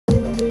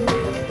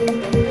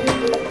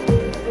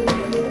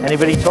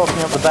Anybody talking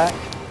up the back?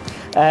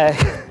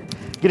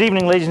 Good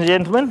evening, ladies and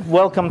gentlemen.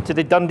 Welcome to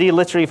the Dundee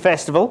Literary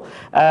Festival.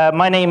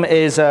 My name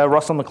is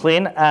Russel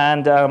McLean,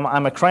 and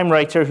I'm a crime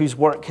writer whose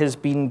work has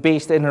been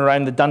based in and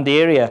around the Dundee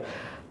area.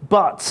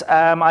 But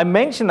I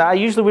mentioned that I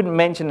usually wouldn't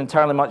mention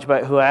entirely much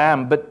about who I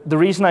am, but the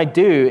reason I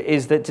do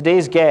is that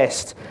today's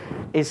guest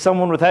is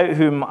someone without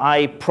whom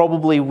I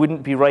probably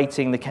wouldn't be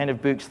writing the kind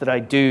of books that I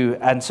do,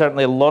 and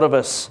certainly a lot of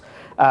us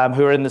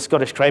who are in the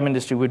Scottish crime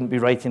industry wouldn't be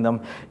writing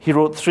them. He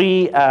wrote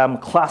three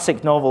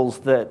classic novels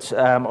that,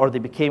 or they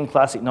became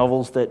classic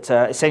novels that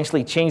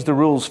essentially changed the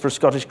rules for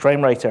Scottish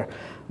crime writer.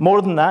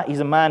 More than that, he's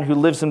a man who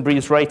lives and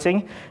breathes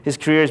writing. His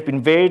career has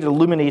been varied,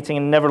 illuminating,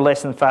 and never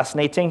less than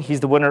fascinating. He's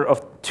the winner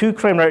of 2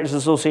 Crime Writers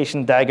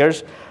Association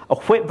daggers, a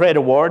Whitbread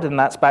Award, and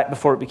that's back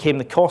before it became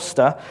the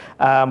Costa,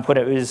 when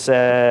it was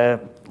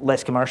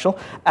less commercial,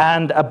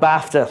 and a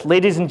BAFTA.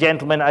 Ladies and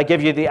gentlemen, I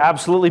give you the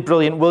absolutely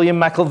brilliant William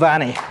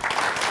McIlvanney.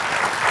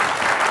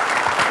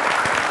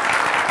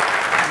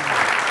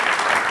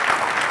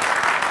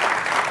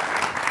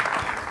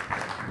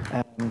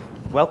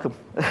 Welcome.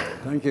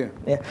 Thank you.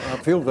 Yeah. I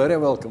feel very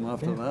welcome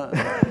after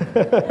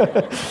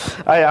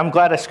that. I'm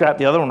glad I scrapped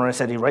the other one when I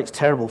said he writes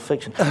terrible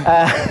fiction.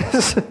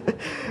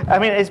 I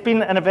mean, it's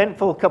been an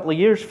eventful couple of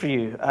years for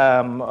you,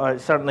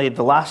 certainly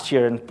the last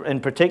year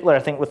in particular, I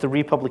think, with the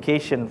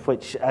republication,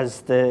 which,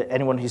 as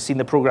anyone who's seen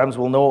the programmes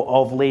will know,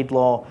 of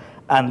Laidlaw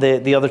and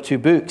the other 2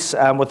 books,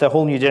 with a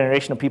whole new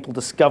generation of people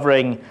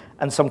discovering,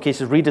 and in some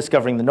cases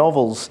rediscovering, the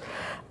novels.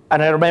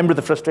 And I remember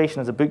the frustration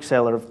as a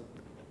bookseller of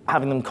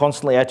having them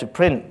constantly out of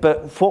print.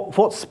 But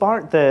what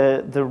sparked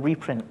the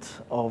reprint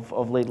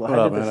of Laidlaw?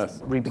 How did this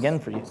re-begin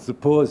for you?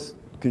 Suppose,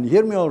 can you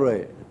hear me all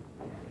right?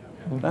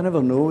 I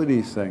never know with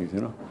these things,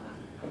 you know.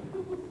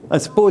 I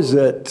suppose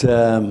that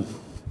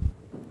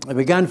it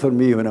began for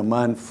me when a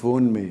man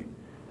phoned me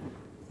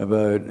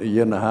about a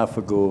year and a half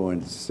ago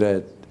and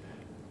said,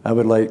 I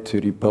would like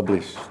to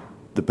republish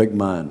The Big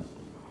Man.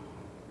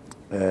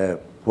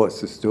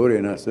 What's the story?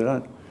 And I said,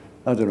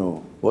 I don't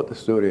know what the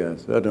story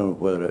is. I don't know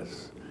whether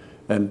it's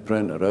in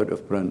print or out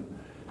of print.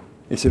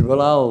 He said,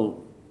 well,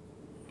 I'll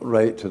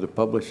write to the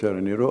publisher.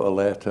 And he wrote a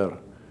letter.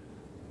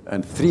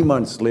 And 3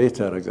 months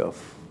later, I got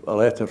a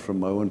letter from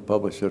my own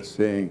publisher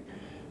saying,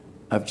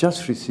 I've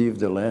just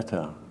received a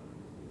letter.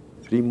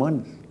 3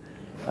 months.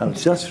 I've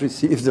just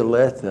received a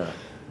letter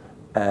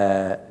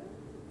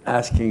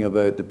asking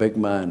about The Big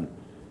Man.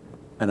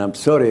 And I'm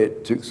sorry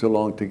it took so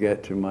long to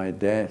get to my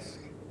desk.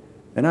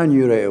 And I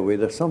knew right away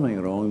there's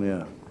something wrong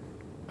there.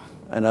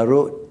 And I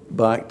wrote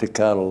back to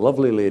Carol,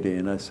 lovely lady,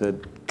 and I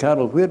said,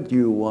 Carol, where do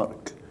you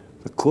work?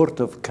 The court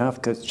of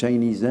Kafka's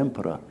Chinese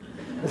emperor.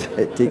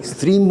 It takes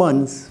 3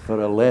 months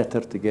for a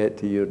letter to get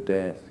to your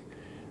desk.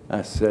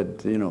 I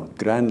said, you know,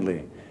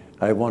 grandly,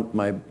 I want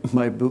my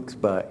books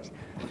back.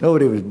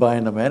 Nobody was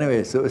buying them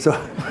anyway, so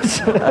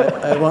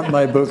I want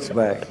my books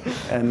back.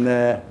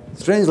 And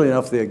strangely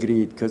enough, they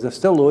agreed, because I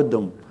still owed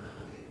them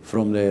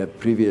from the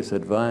previous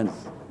advance.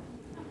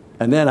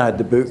 And then I had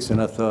the books,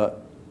 and I thought,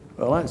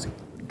 well, that's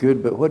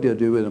good, but what do I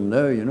do with them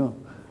now, you know?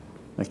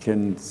 I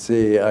can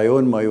say I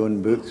own my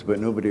own books, but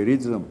nobody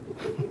reads them.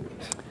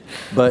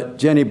 But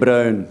Jenny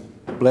Brown,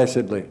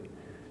 blessedly,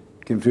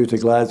 came through to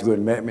Glasgow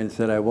and met me and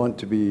said, I want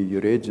to be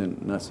your agent.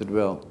 And I said,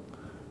 well,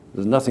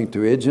 there's nothing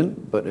to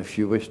agent, but if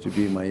you wish to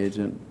be my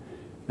agent.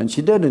 And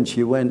she did, and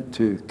she went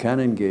to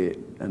Canongate,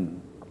 and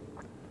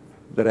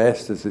the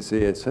rest, as they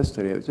say, is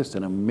history. It was just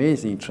an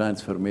amazing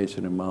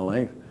transformation in my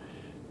life,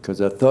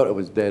 because I thought I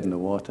was dead in the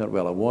water.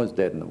 Well, I was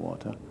dead in the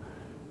water.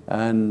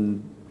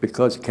 And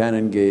because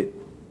Canongate,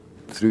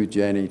 through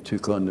Jenny,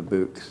 took on the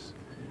books,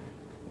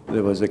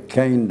 there was a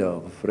kind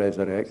of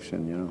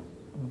resurrection, you know.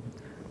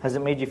 Has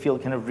it made you feel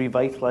kind of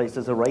revitalized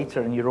as a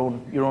writer in your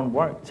own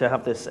work to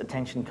have this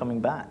attention coming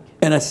back?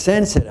 In a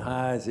sense it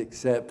has,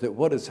 except that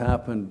what has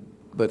happened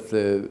with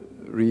the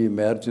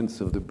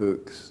re-emergence of the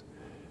books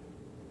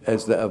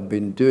is that I've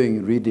been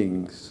doing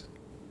readings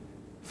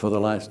for the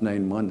last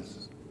 9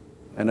 months.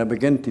 And I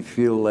begin to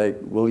feel like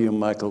William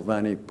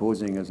McIlvanney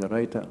posing as a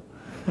writer.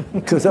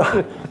 Because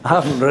I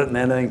haven't written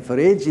anything for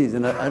ages,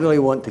 and I really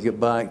want to get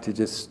back to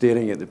just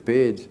staring at the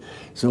page.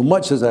 So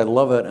much as I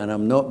love it, and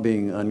I'm not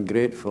being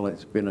ungrateful,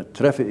 it's been a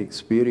terrific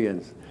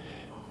experience.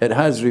 It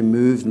has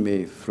removed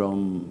me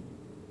from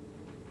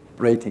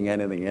writing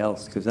anything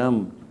else, because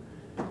I'm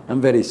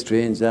very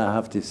strange. I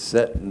have to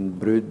sit and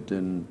brood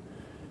and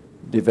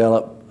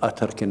develop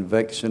utter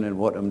conviction in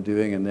what I'm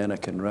doing, and then I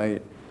can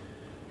write.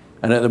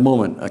 And at the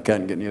moment, I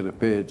can't get near the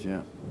page,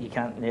 yeah. You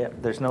can't, yeah,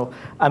 there's no,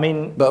 I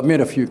mean... But I've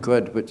made a few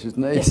quid, which is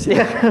nice.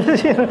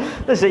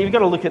 Yeah, listen, you've got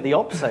to look at the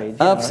upside.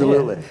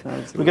 Absolutely, yeah.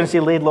 absolutely. We're going to see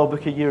Laidlaw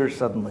book a year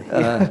suddenly.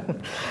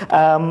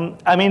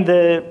 I mean,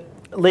 the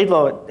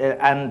Laidlaw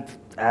and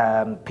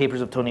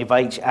Papers of Tony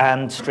Veitch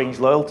and Strange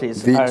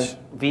Loyalties are...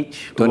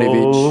 Veitch. Tony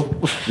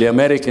Veitch. The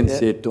Americans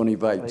say Tony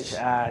Veitch.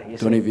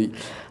 Tony Veitch.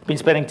 Been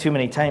spending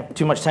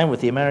too much time with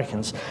the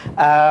Americans.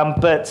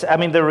 But, I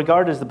mean, they're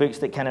regarded as the books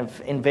that kind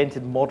of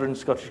invented modern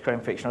Scottish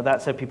crime fiction, or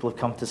that's how people have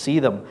come to see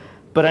them.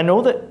 But I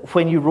know that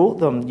when you wrote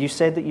them, you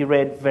said that you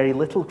read very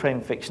little crime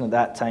fiction at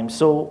that time.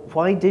 So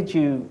why did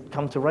you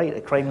come to write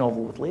a crime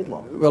novel with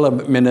Laidlaw? Well, I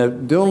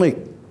mean, the only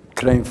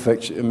crime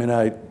fiction, I mean,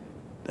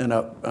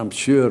 I'm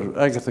sure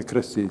Agatha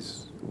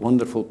Christie's a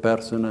wonderful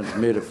person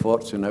and made a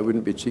fortune. I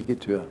wouldn't be cheeky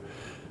to her.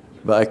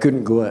 But I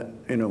couldn't go it.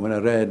 You know, when I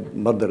read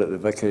Murder at the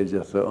Vicarage,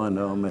 I thought, oh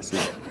no, Missy,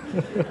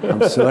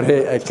 I'm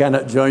sorry, I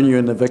cannot join you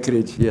in the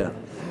vicarage here.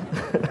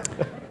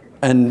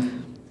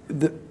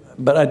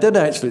 But I did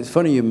actually, it's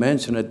funny you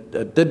mentioned it,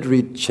 I did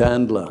read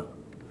Chandler,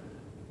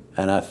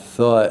 and I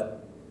thought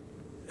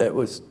it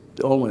was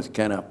almost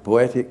kind of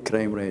poetic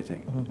crime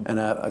writing. Mm-hmm. And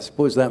I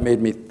suppose that made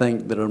me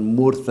think there are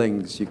more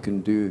things you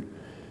can do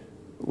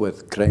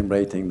with crime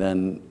writing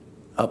than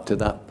up to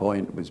that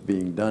point was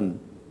being done.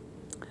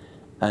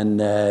 And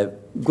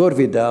Gore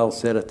Vidal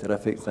said a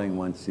terrific thing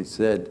once. He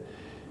said,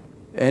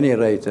 any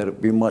writer,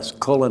 we must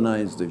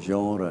colonize the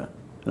genre.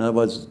 In other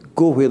words,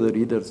 go where the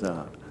readers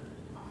are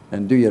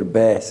and do your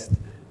best,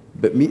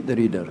 but meet the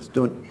readers.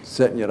 Don't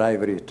sit in your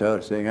ivory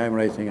tower saying, I'm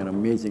writing an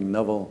amazing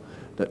novel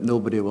that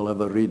nobody will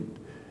ever read.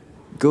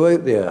 Go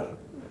out there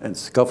and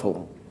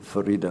scuffle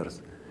for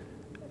readers.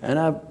 And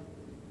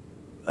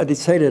I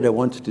decided I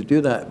wanted to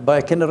do that. By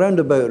a kind of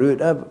roundabout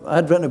route,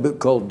 I'd written a book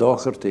called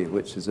Docherty,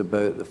 which is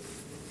about the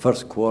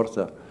first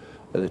quarter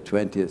of the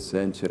 20th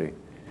century.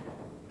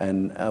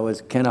 And I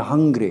was kind of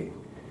hungry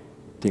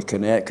to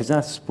connect, because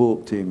I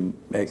spoke to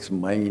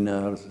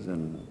ex-miners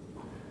and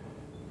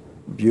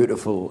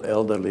beautiful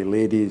elderly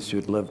ladies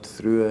who'd lived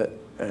through it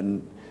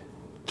and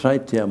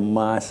tried to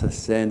amass a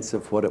sense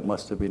of what it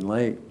must have been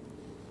like.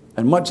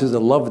 And much as I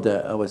loved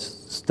it, I was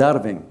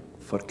starving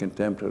for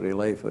contemporary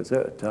life. I was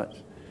out of touch.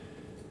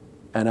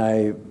 And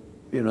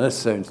you know, this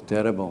sounds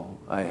terrible.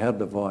 I heard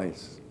the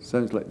voice.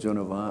 Sounds like Joan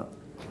of Arc.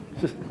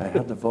 I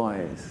heard the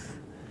voice.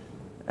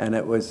 And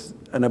it was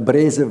an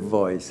abrasive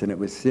voice, and it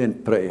was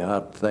saying pretty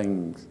hard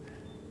things.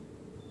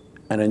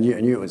 And I knew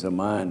it was a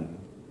man,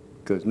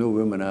 because no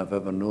woman I've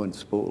ever known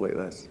spoke like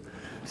this.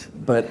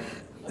 But,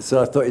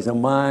 so I thought he's a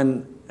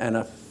man, and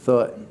I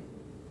thought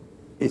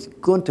he's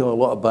going to a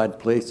lot of bad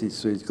places,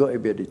 so he's got to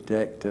be a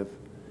detective.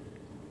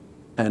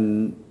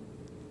 And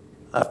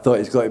I thought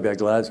he's got to be a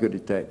Glasgow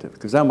detective,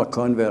 because I'm a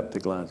convert to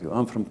Glasgow.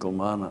 I'm from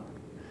Kilmarnock,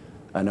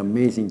 an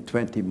amazing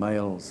 20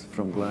 miles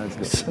from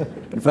Glasgow.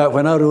 In fact,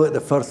 when I wrote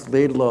the first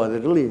Laidlaw, they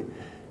really,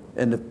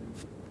 in the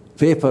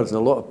papers, a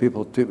lot of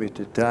people took me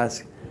to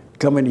task,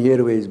 coming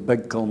here with his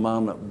big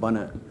Kilmarnock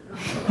bonnet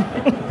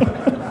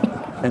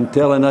and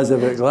telling us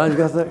about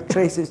Glasgow. I thought,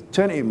 Christ, it's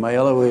 20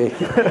 miles away.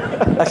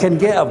 I can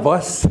get a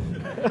bus.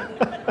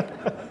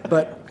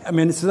 But, I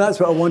mean, so that's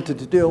what I wanted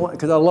to do,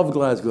 because I love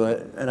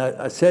Glasgow. And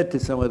I said to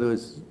some of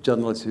those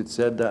journalists who'd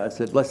said that, I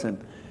said,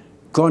 listen,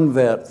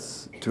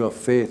 converts to a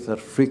faith are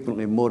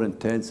frequently more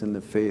intense in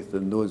the faith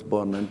than those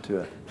born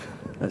into it.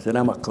 I said,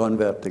 I'm a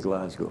convert to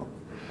Glasgow,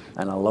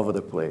 and I love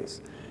the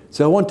place.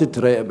 So I wanted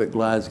to write about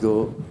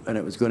Glasgow, and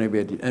it was going to be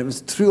and it was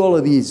through all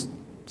of these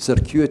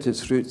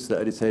circuitous routes that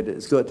I decided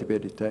it's got to be a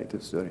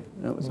detective story.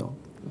 That was all.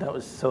 That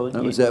was so.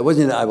 That was it. It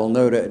wasn't that I will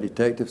now write a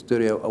detective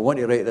story. I want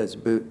to write this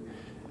book,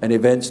 and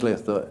eventually I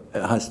thought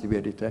it has to be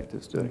a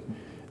detective story.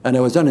 Mm-hmm. And I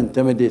was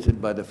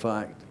unintimidated by the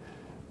fact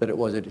that it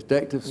was a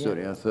detective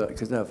story. I thought,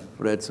 because I've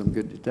read some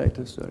good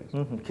detective stories.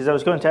 Because I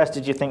was going to ask,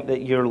 did you think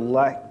that your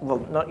lack,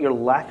 well, not your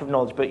lack of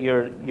knowledge, but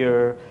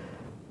you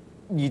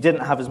didn't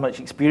have as much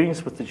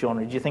experience with the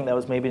genre? Do you think that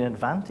was maybe an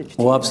advantage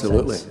to you? Oh,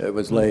 absolutely. It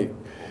was like,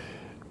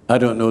 I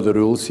don't know the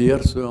rules here,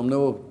 so I'm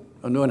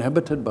no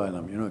inhibited by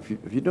them. You know, if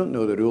you don't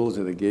know the rules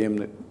of the game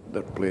that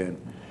they're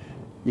playing,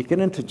 you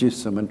can introduce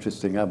some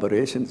interesting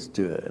aberrations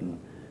to it, and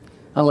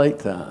I like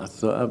that. I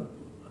thought,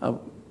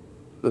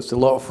 there's a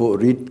lot of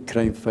folk read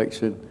crime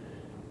fiction.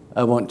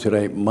 I want to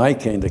write my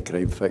kind of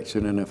crime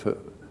fiction, and if it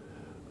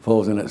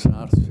falls in its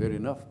arse, fair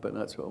enough, but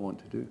that's what I want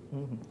to do.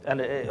 Mm-hmm. And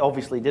it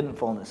obviously didn't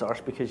fall in its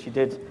arse, because you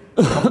did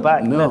come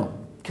back. No.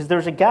 Because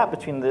there's a gap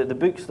between the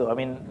books, though. I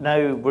mean,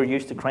 now we're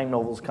used to crime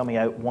novels coming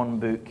out one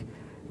book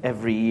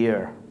every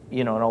year,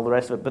 you know, and all the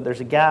rest of it, but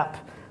there's a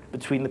gap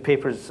between the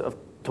papers of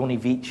Tony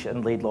Veitch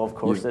and Laidlaw, of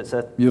course.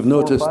 You've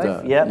noticed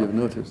that. Yeah. You've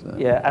noticed that.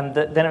 Yeah, and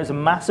then it was a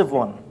massive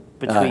one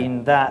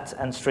between that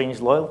and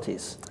Strange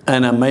Loyalties.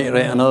 And I might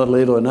write another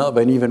Laidlaw, and that'll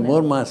be an even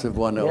more massive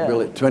one. It'll be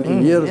like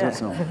 20 years or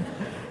something.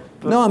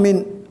 No, I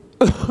mean,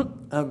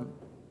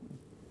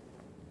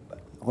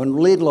 when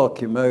Laidlaw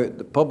came out,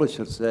 the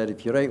publisher said,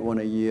 if you write one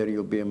a year,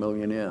 you'll be a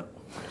millionaire.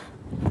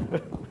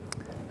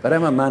 But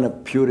I'm a man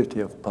of purity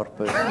of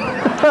purpose.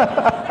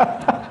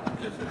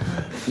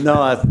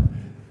 No, I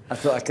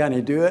thought, I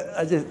can't do it.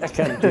 I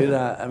can't do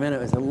that. I mean,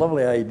 it was a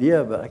lovely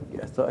idea, but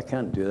I thought, I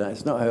can't do that.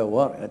 It's not how it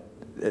works.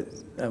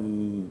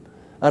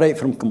 I write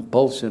from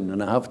compulsion,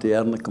 and I have to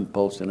earn the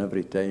compulsion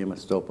every time I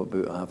stop a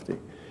book. I have to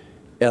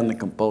earn the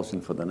compulsion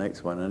for the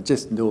next one. And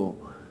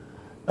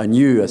I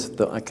knew, I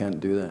thought, I can't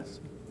do this.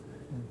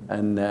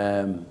 And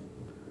as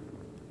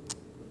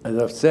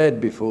I've said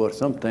before,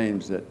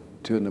 sometimes at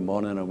 2 in the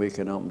morning I'm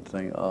waking up and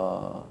think,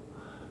 oh,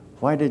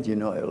 why did you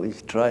not at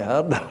least try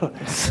harder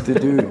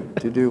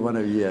to do one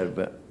a year?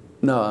 But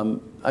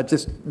no, I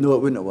just know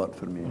it wouldn't have worked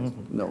for me. It's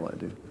not what I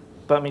do.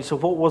 But I mean, so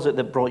what was it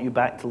that brought you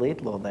back to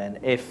Laidlaw then?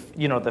 If,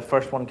 you know, the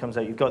first one comes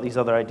out, you've got these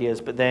other ideas,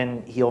 but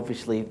then he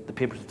obviously, the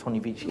Papers of Tony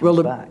Veitch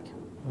comes back.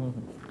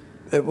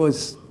 It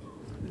was,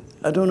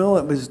 I don't know,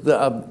 it was that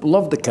I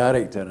loved the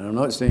character, and I'm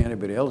not saying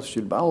anybody else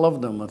should, but I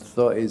loved him. I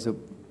thought he's a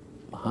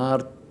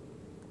hard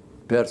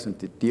person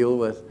to deal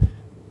with,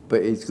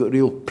 but he's got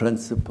real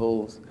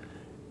principles,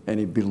 and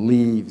he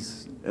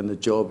believes in the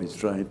job he's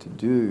trying to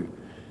do.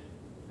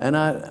 And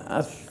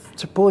I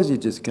suppose he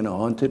just kind of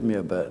haunted me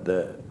a bit.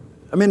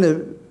 I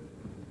mean,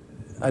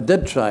 I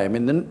did try. I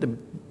mean,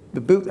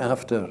 the book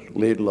after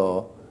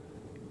Laidlaw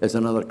is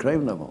another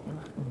crime novel.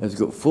 It's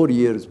got 4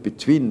 years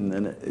between,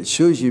 and it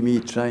shows you me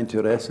trying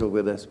to wrestle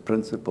with this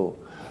principle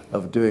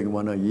of doing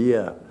one a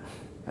year.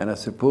 And I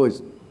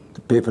suppose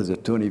the Papers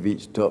of Tony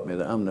Veitch taught me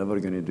that I'm never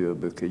going to do a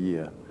book a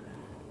year.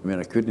 I mean,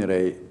 I couldn't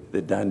write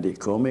the Dandy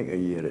comic a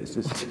year. It's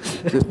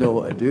just not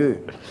what I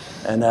do.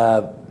 And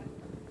I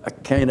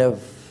kind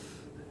of,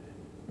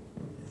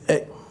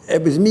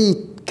 it was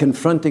me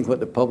confronting what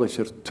the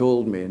publishers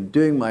told me and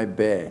doing my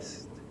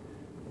best.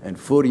 And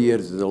 4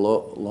 years is a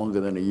lot longer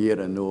than a year,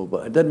 I know,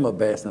 but I did my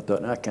best and I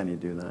thought, no, I can't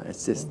do that.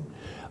 It's just,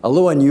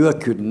 although I knew I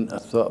couldn't, I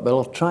thought, well,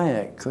 I'll try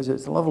it because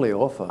it's a lovely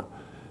offer.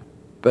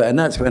 And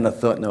that's when I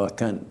thought, no, I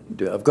can't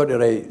do it. I've got to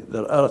write,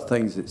 there are other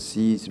things that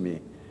seize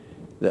me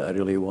that I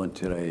really want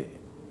to write.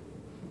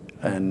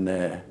 And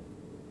I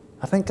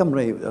think I'm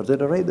right, or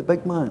did I write The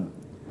Big Man?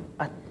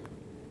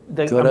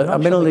 It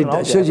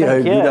shows you how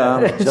good I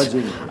am at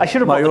judging I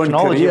should have my brought the own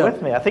chronology career.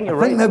 with me. I think you're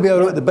right. I think maybe I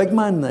wrote The Big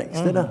Man next,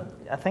 did I?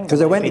 I think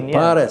because I went to yeah.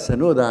 Paris, I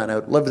know that, and I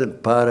lived in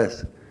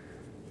Paris.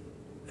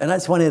 And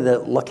that's one of the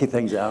lucky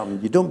things that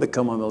happen. You don't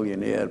become a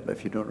millionaire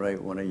if you don't write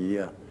one a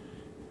year.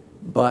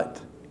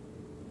 But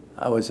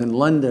I was in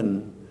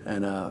London,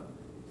 and a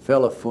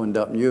fella phoned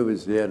up, knew I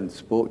was there, and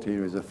spoke to me.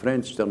 He was a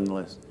French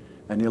journalist,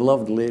 and he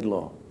loved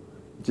Laidlaw,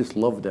 just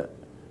loved it.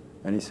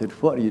 And he said,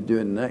 what are you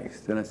doing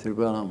next? And I said,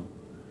 well, I'm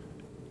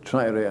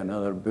trying to write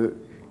another book.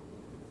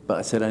 But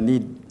I said, I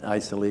need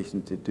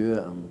isolation to do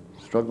it. I'm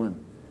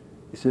struggling.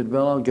 He said,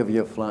 well, I'll give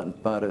you a flat in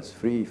Paris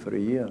free for a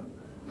year.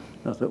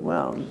 And I thought,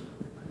 well,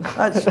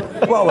 that's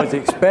what I was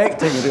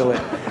expecting, really.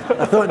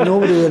 I thought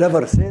nobody would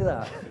ever say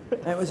that.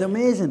 And it was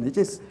amazing.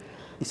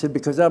 He said,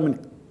 because I'm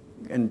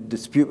in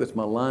dispute with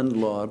my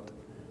landlord,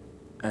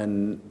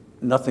 and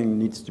nothing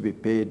needs to be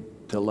paid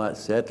till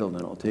that's settled,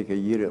 and it'll take a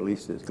year at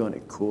least. It's going to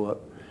court.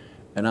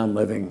 And I'm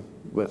living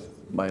with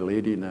my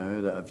lady now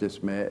that I've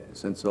just met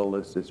since all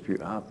this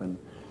dispute happened.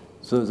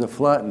 So there's a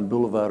flat in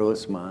Boulevard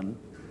Haussmann,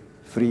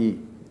 free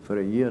for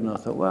a year, and I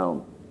thought,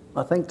 well,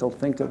 I think I'll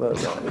think about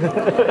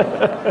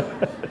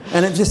that.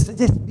 And it just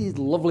these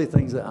lovely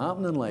things that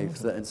happen in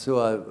life. And so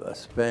I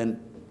spent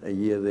a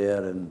year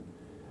there, and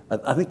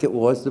I think it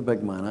was The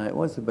Big Man. It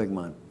was The Big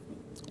Man,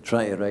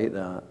 trying to write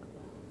that.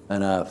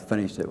 And I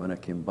finished it when I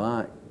came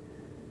back.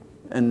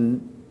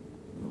 And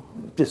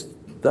just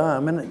that, I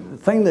mean, the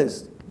thing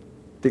that's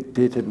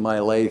dictated my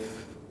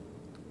life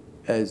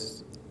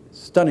is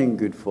stunning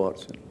good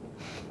fortune.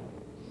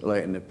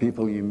 Like, and the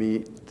people you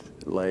meet,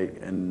 like,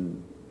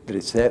 and the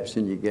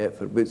reception you get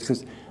for books.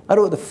 Because I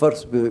wrote the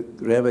first book,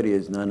 Remedy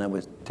Is None. I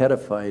was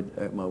terrified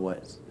out of my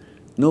wits.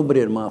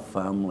 Nobody in my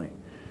family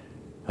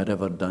had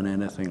ever done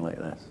anything like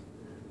this.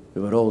 They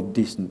were all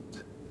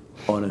decent,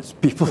 honest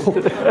people.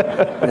 They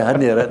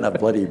hadn't written a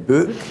bloody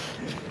book.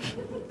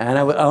 And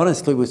I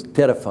honestly was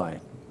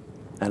terrified.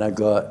 And I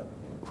got,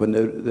 when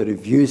the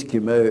reviews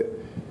came out,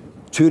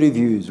 2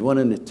 reviews, one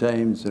in the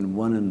Times and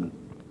one in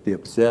the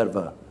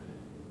Observer,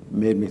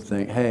 made me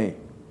think, hey,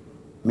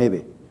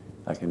 maybe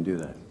I can do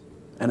this.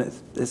 And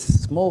it's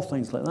small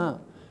things like that.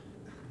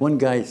 One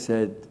guy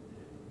said,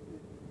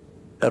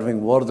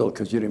 Irving Wardle,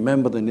 because you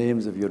remember the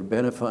names of your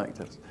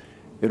benefactors.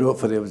 He wrote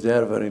for the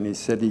Observer, and he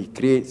said he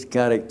creates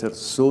characters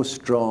so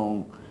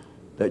strong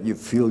that you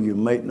feel you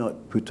might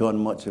not put on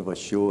much of a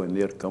show in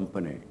their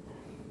company.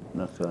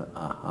 And I thought,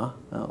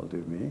 that'll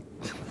do me.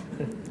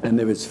 And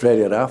there was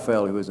Freddie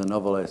Raphael, who was a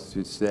novelist,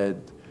 who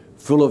said,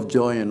 full of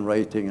joy in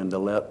writing and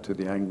alert to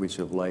the anguish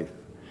of life.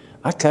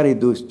 I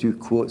carried those 2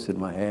 quotes in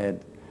my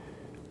head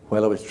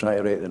while I was trying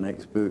to write the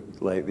next book,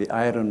 like the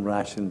iron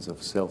rations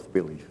of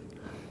self-belief.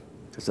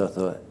 Because I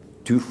thought,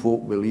 2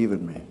 folk believe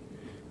in me,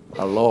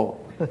 a lot.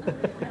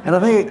 And I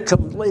think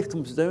life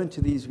comes down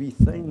to these wee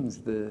things,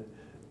 the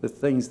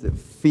things that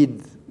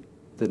feed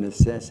the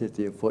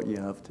necessity of what you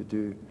have to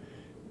do.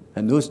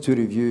 And those 2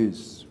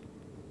 reviews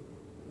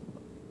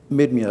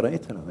made me a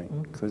writer, I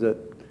think, because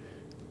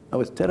I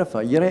was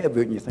terrified. You write a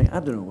book and you think, I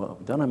don't know what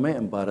I've done. I might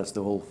embarrass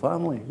the whole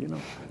family, you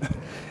know.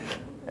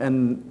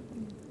 And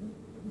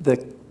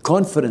the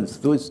confidence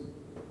those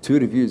 2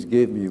 reviews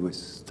gave me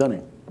was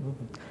stunning.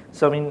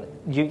 So, I mean,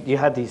 you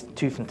had these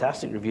 2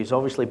 fantastic reviews,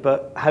 obviously,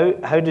 but how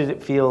did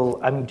it feel?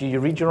 I mean, do you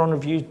read your own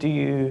reviews?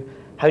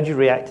 How do you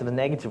react to the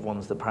negative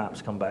ones that perhaps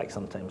come back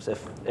sometimes,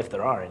 if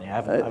there are any?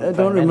 I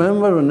don't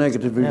remember a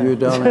negative review,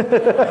 darling.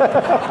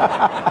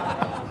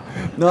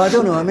 No, I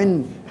don't know. I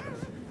mean,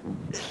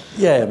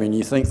 yeah, I mean,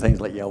 you think things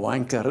like you're a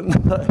wanker.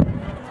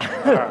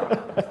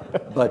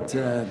 But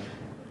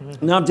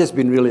no, I've just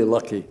been really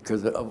lucky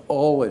because I've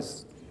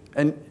always,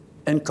 and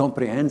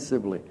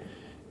incomprehensibly,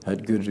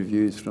 had good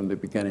reviews from the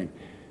beginning.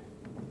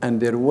 And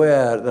there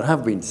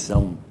have been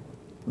some,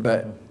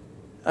 but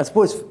I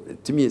suppose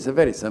to me it's a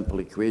very simple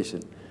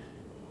equation.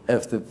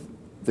 If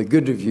the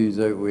good reviews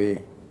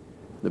outweigh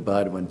the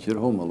bad ones, you're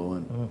home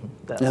alone.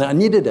 And I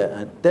needed it.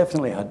 I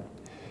definitely had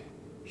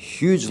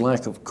huge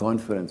lack of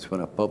confidence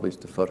when I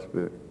published the first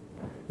book.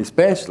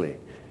 Especially,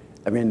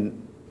 I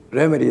mean,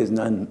 Remedy is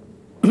none.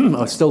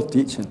 I was still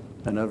teaching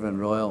in Irvine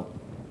Royal.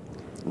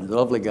 There's a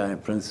lovely guy in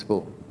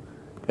principal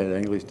in the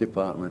English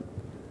department,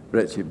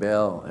 Richie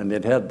Bell, and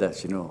they'd heard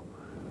this, you know,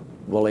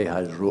 Wally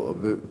has wrote a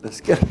book.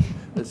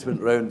 This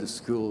went round the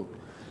school,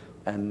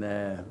 and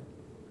I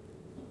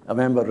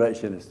remember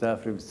Richie in the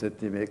staff room said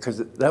to me, because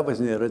that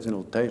wasn't the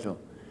original title.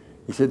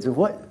 He said, "So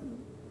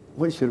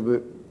what's your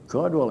book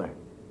called, Wally?"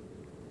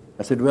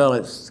 I said, "Well,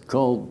 it's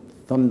called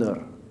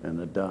Thunder in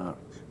the Dark."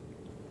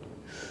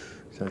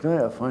 He said,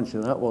 "I fancy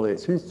that, Wally. It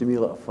seems to me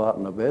like a fart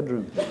in a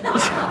bedroom."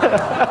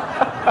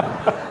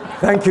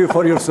 Thank you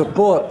for your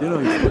support, you know.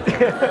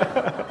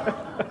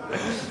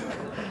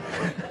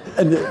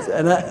 And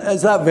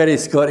it's that very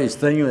Scottish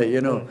thing that, you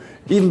know,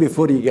 even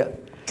before you get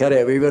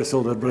carried away with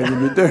so they're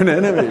bringing you down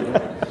anyway.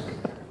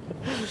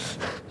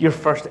 Your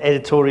first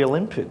editorial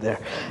input there.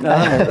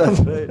 That's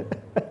right.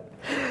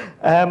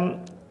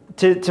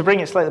 To bring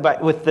it slightly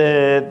back with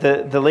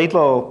the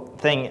Laidlaw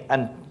thing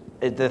and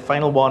the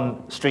final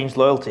one, Strange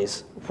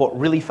Loyalties, what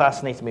really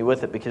fascinated me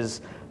with it,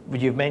 because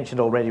you've mentioned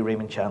already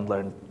Raymond Chandler,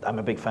 and I'm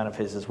a big fan of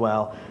his as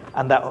well,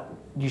 and that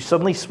you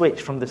suddenly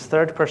switch from this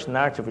third-person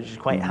narrative, which is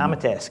quite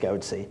Hammett-esque, I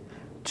would say,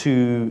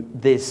 to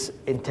this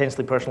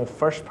intensely personal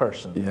first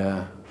person.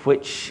 Yeah.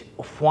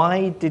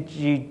 Why did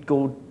you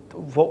go?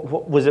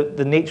 What was it?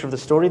 The nature of the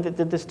story that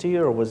did this to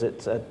you, or was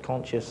it a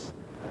conscious?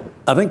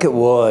 I think it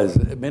was.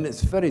 I mean,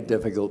 it's very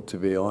difficult to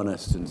be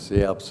honest and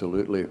say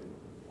absolutely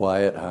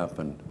why it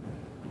happened.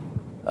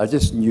 I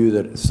just knew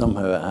that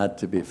somehow it had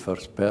to be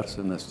first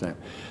person this time.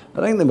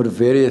 I think there were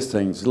various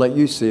things, like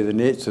you say, the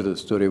nature of the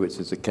story, which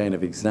is a kind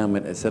of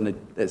examine.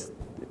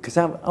 Because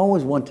I've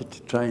always wanted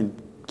to try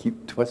and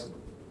keep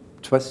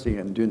twisting it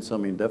and doing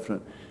something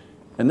different.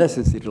 And this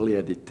is really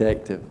a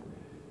detective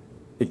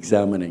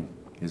examining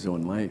his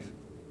own life.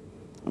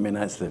 I mean,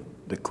 that's the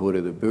core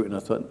of the book. And I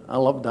thought, I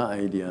love that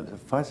idea. It's a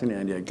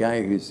fascinating idea. A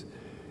guy who's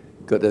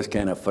got this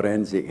kind of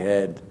forensic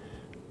head,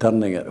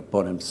 turning it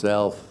upon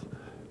himself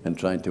and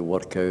trying to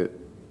work out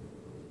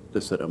the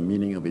sort of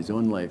meaning of his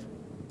own life.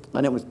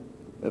 And it was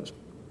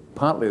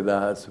partly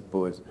that, I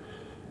suppose,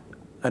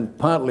 and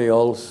partly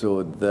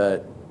also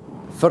that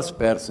first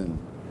person,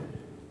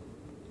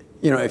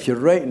 you know, if you're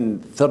writing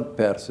third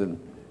person,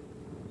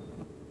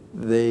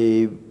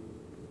 the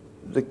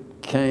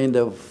kind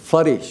of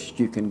flourish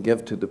you can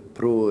give to the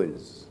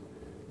prose,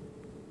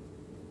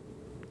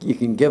 you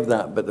can give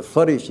that, but the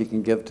flourish you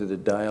can give to the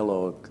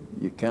dialogue,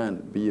 you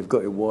can't. But you've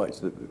got to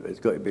watch, it's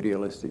got to be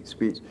realistic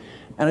speech.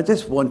 And I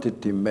just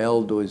wanted to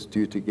meld those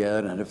two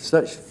together and have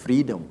such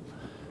freedom.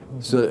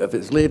 So if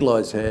it's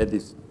Laidlaw's head,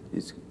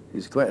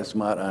 he's quite a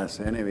smart ass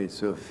anyway,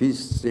 so if he's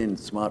saying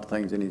smart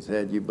things in his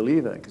head, you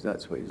believe it, because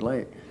that's what he's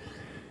like.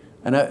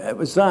 And it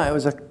was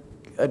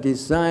a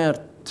desire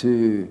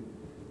to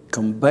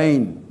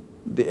combine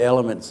the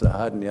elements that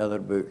I had in the other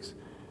books.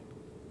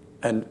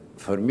 And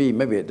for me,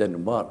 maybe it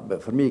didn't work,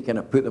 but for me, kind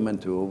of put them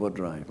into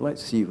overdrive.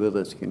 Let's see where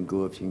this can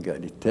go, if you can get a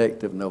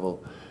detective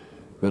novel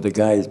where the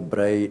guy's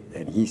bright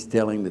and he's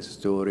telling the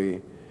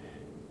story.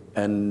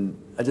 And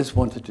I just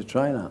wanted to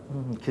try that.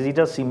 Because he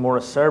does seem more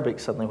acerbic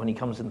suddenly when he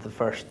comes into the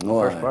first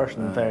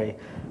person,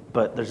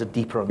 but there's a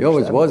deeper He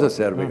understanding. always was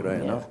acerbic,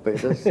 right enough, but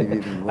he does seem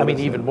even more. I mean,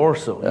 even more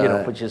so, you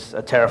know, which is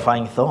a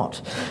terrifying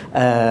thought.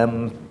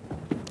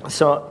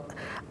 So,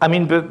 I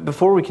mean,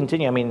 before we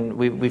continue, I mean,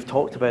 we've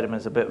talked about him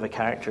as a bit of a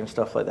character and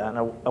stuff like that, and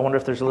I wonder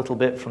if there's a little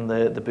bit from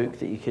the book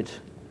that you could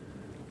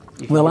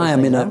well, give I us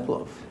an mean,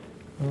 example of.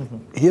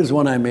 Here's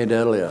one I made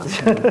earlier.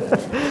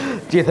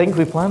 Do you think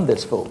we planned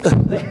this, folks?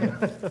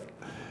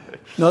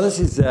 No, this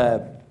is,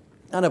 I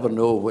never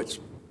know which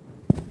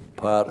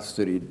parts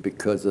to read,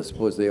 because I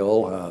suppose they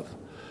all have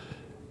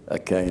a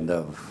kind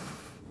of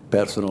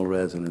personal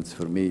resonance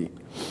for me.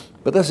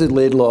 But this is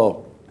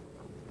Laidlaw,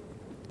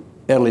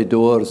 early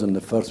doors in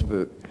the first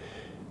book.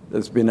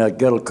 There's been a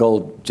girl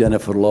called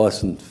Jennifer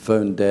Lawson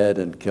found dead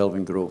in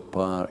Kelvin Grove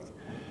Park,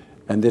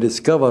 and they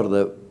discover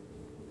that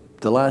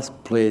the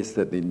last place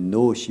that they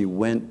know she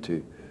went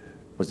to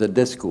was a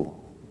disco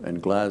in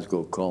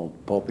Glasgow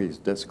called Poppy's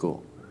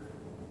Disco.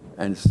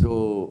 And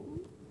so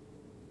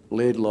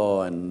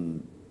Laidlaw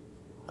and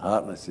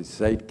Harkness's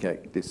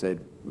sidekick decide,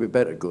 we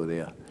better go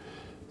there.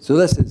 So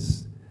this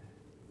is,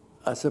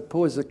 I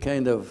suppose,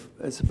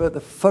 it's about the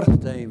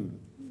first time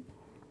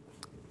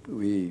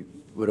we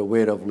were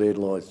aware of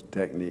Laidlaw's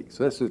technique.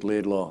 So this is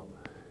Laidlaw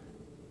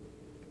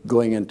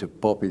going into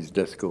Poppy's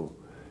Disco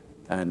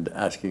and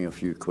asking a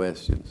few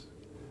questions.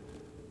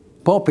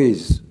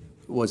 Poppy's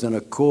was in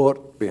a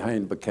court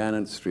behind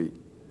Buchanan Street,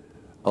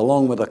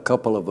 along with a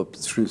couple of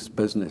abstruse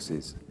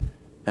businesses,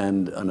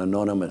 and an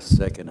anonymous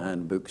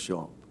second-hand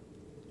bookshop.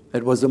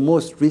 It was the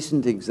most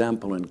recent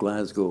example in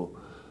Glasgow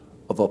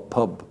of a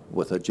pub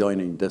with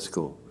adjoining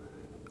disco,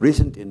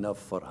 recent enough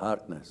for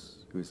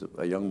Harkness, who's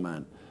a young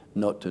man,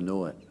 not to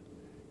know it.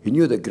 He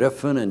knew the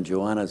Griffin and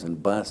Joanna's in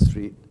Bass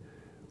Street,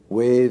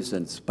 Waves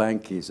and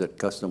Spanky's at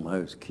Custom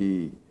House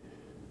Quay.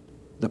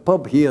 The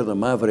pub here, the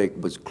Maverick,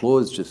 was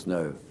closed just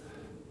now,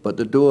 but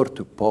the door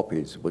to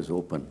Poppy's was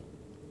open.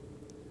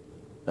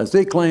 As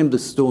they climbed the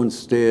stone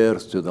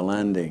stairs to the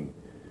landing,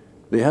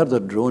 they heard a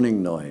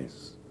droning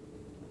noise.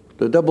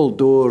 The double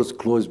doors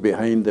closed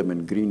behind them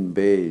in green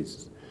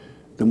baize.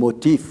 The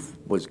motif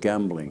was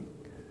gambling.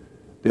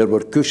 There were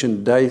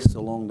cushioned dice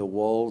along the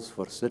walls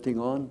for sitting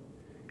on.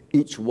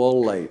 Each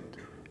wall light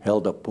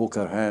held a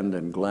poker hand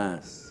in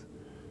glass.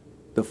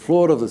 The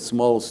floor of the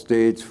small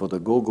stage for the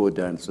go-go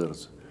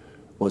dancers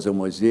was a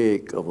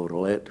mosaic of a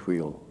roulette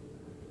wheel.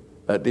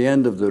 At the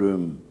end of the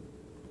room,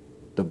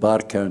 the bar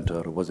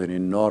counter was an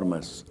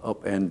enormous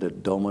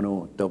up-ended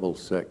domino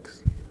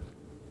 6.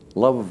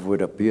 Love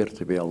would appear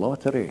to be a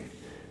lottery,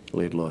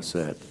 Laidlaw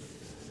said.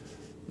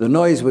 The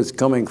noise was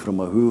coming from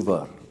a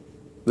Hoover.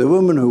 The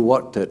woman who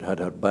worked it had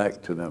her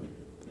back to them.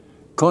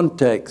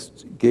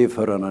 Context gave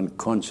her an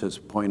unconscious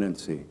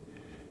poignancy.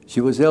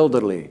 She was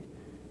elderly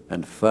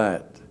and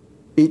fat.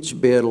 Each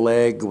bare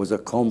leg was a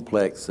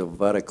complex of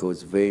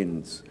varicose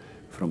veins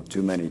from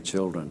too many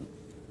children.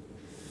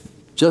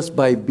 Just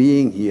by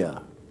being here,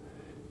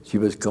 she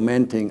was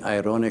commenting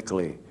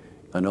ironically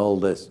on all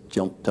this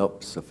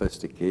jumped-up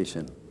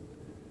sophistication.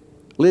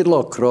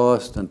 Laidlaw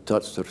crossed and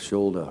touched her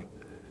shoulder.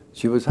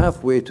 She was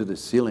halfway to the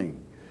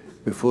ceiling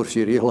before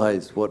she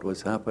realized what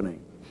was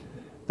happening.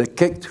 The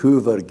kicked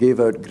Hoover gave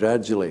out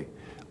gradually,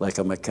 like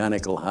a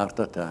mechanical heart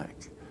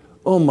attack.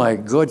 "Oh my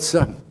God,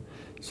 son,"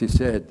 she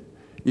said,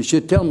 "you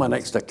should tell my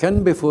next of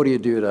kin before you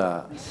do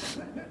that."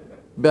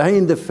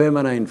 Behind the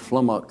feminine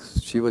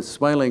flummox, she was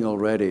smiling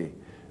already,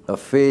 a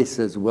face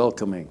as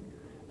welcoming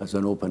as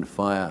an open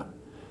fire.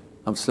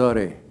 "I'm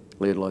sorry,"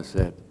 Laidlaw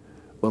said.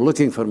 "We're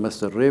looking for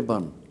Mr.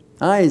 Rayburn."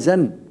 "Ah, he's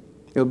in.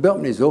 He'll be up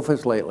in his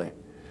office lately."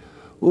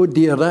 "Oh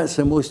dear, that's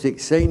the most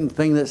exciting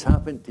thing that's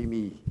happened to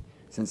me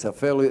since I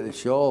fell out the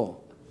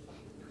shawl."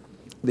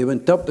 They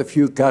went up the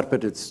few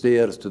carpeted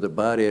stairs to the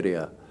bar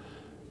area.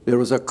 There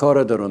was a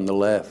corridor on the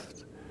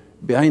left.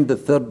 Behind the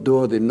third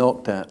door they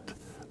knocked at,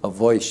 a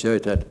voice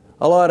shouted,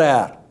 "Hello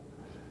there!"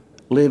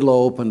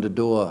 Laidlaw opened the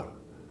door.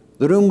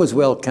 The room was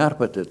well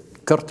carpeted,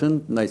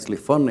 curtained, nicely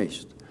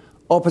furnished.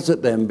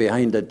 Opposite them,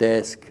 behind a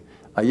desk,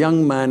 a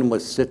young man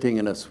was sitting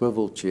in a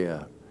swivel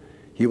chair.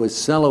 He was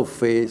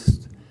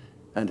sallow-faced,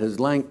 and his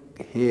lank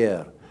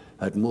hair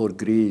had more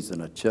grease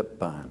than a chip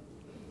pan.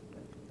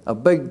 A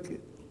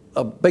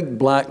big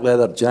black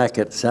leather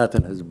jacket sat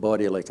on his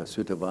body like a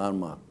suit of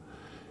armor.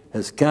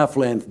 His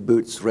calf-length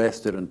boots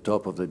rested on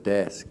top of the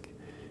desk.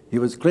 He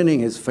was cleaning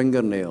his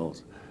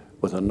fingernails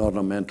with an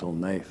ornamental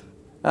knife.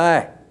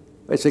 "Aye,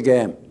 what's the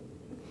game?"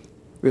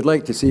 "We'd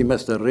like to see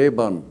Mr.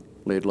 Rayburn,"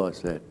 Laidlaw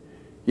said.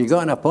 "You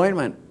got an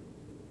appointment?"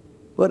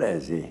 "What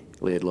is he?"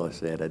 Laidlaw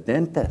said. "A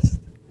dentist?"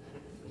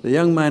 The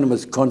young man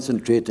was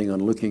concentrating on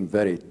looking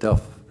very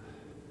tough.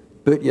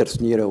 "Put your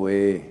sneer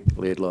away,"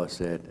 Laidlaw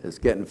said. "It's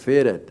getting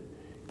faded.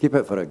 Keep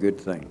it for a good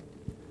thing."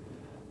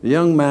 The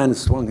young man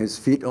swung his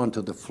feet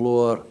onto the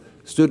floor,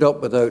 stood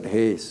up without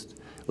haste,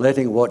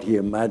 letting what he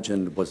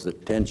imagined was the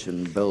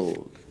tension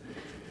build.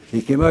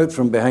 He came out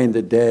from behind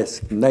the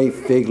desk,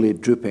 knife vaguely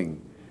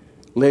drooping.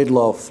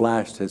 Laidlaw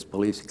flashed his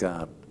police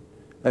card.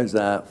 "How's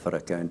that for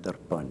a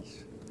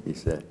counterpunch?" he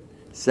said.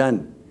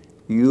 "Son,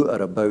 you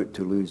are about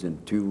to lose in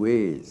two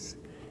ways.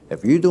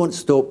 If you don't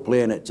stop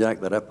playing at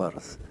Jack the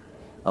Rippers,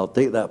 I'll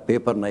take that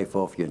paper knife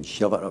off you and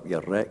shove it up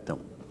your rectum.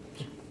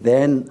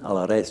 Then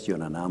I'll arrest you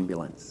in an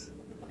ambulance.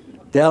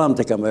 Tell him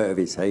to come out of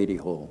his hidey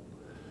hole."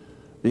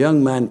 The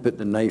young man put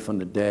the knife on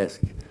the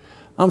desk.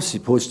 "I'm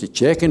supposed to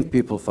check in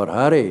people for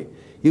Harry.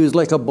 He was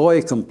like a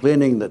boy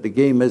complaining that the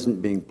game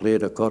isn't being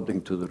played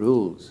according to the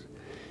rules.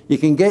 You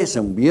can get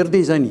some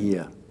weirdies in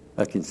here.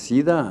 I can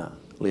see that,"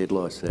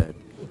 Laidlaw said.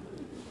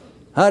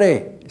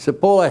 "Harry, it's the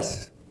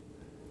police."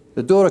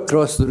 The door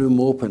across the room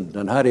opened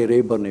and Harry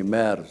Rayburn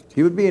emerged.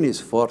 He would be in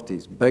his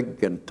 40s,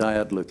 big and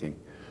tired looking,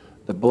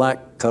 the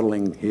black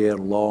curling hair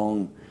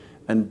long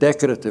and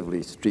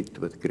decoratively streaked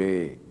with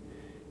grey.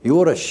 He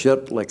wore a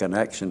shirt like an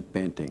action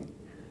painting,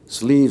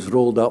 sleeves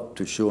rolled up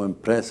to show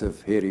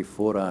impressive hairy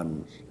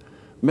forearms.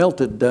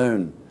 Melted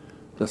down,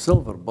 the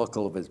silver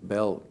buckle of his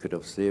belt could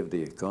have saved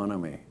the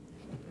economy.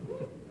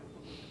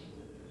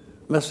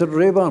 "Mr.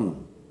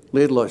 Rayburn,"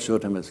 Laidlaw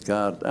showed him his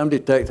card. "I'm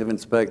Detective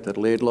Inspector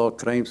Laidlaw,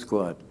 Crime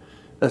Squad.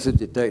 This is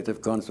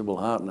Detective Constable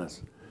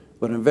Harkness.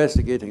 We're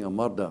investigating a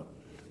murder."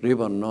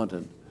 Rayburn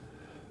nodded.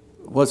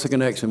 "What's the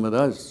connection with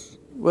us?"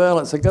 "Well,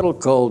 it's a girl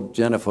called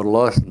Jennifer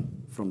Lawson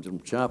from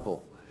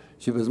Drumchapel.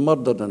 She was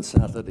murdered on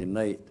Saturday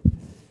night.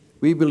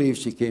 We believe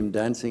she came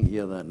dancing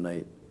here that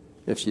night.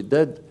 If she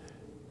did,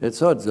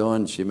 it's odds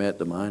on she met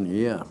the man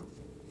here.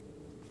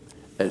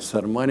 It's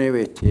her money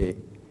we take,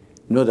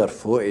 no their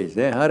 40s,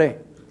 eh, Harry?"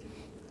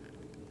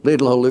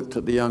 Laidlaw looked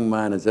at the young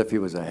man as if he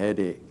was a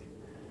headache.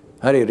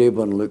 Harry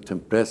Raeburn looked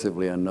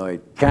impressively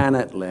annoyed. Can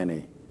it,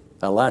 Lenny?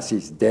 Alas,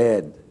 he's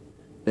dead.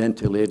 Then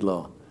to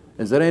Laidlaw,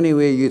 is there any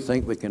way you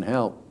think we can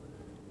help?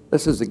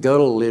 This is the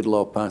girl.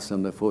 Laidlaw passed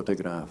him the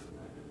photograph.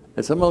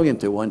 It's 1,000,000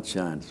 to 1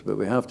 chance, but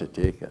we have to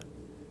take it.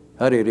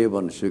 Harry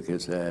Raeburn shook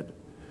his head.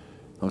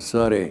 I'm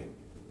sorry,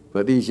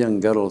 but these young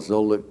girls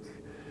all look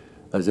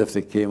as if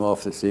they came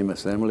off the same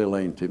assembly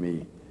line to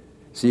me.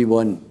 See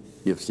one,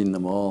 you've seen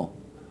them all.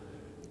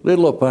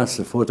 Laidlaw passed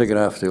the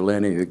photograph to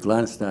Lenny, who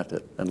glanced at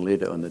it and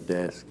laid it on the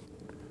desk.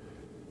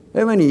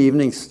 How many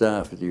evening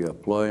staff do you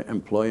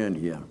employ in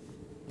here?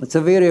 It's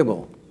a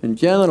variable. In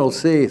general,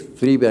 say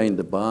 3 behind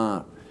the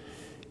bar.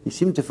 He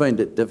seemed to find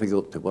it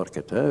difficult to work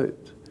it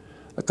out.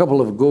 A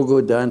couple of go-go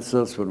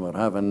dancers, when we're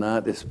having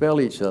that, they spell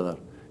each other.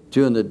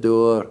 2 on the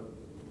door,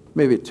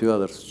 maybe 2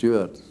 other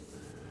stewards.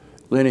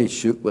 Lenny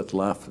shook with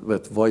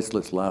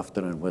voiceless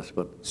laughter and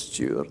whispered,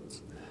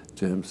 stewards,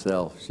 to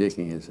himself,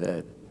 shaking his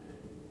head.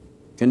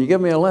 Can you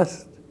give me a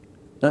list?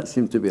 That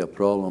seemed to be a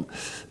problem.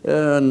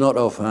 Not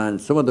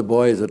offhand. Some of the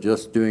boys are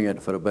just doing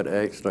it for a bit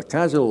extra,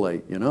 casual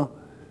like, you know.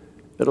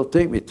 It'll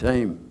take me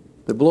time.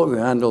 The bloke who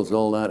handles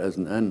all that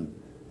isn't in.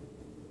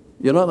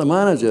 You're not the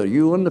manager,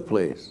 you own the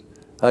place.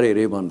 Harry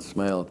Raeburn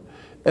smiled.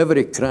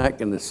 Every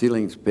crack in the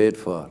ceiling's paid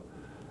for.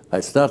 I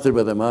started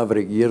with the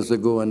Maverick years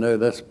ago and now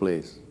this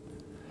place.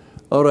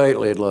 All right,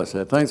 Laidlaw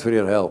said, thanks for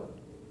your help.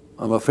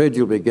 I'm afraid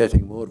you'll be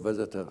getting more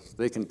visitors.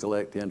 They can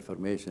collect the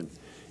information.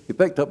 He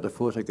picked up the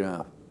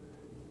photograph.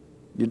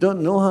 You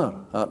don't know her?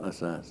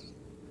 Harkness asked.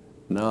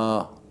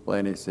 No,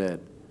 Lenny said.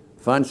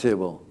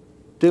 Fanciable.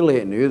 Too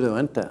late new though,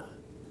 isn't it?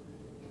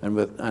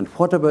 And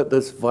what about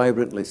this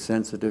vibrantly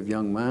sensitive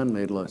young man,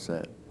 Laidlaw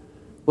said.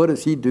 What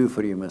does he do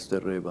for you,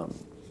 Mr. Raeburn?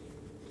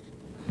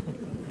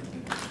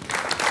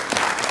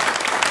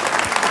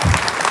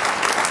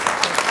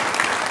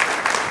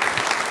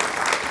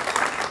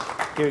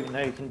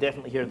 Now you can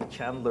definitely hear the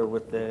Chandler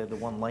with the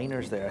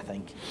one-liners there, I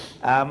think.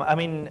 I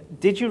mean,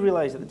 did you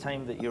realize at the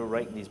time that you were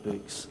writing these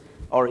books,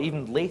 or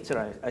even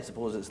later, I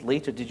suppose it's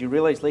later, did you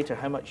realize later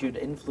how much you'd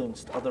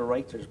influenced other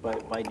writers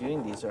by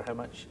doing these, or how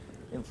much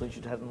influence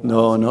you'd had on them?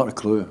 No, not a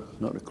clue,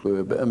 not a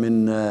clue. But I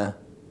mean,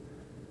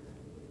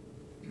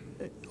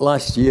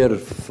 last year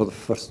for the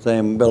first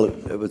time, well,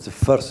 it was the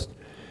first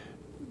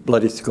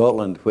Bloody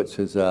Scotland, which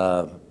is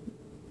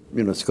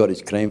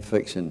Scottish crime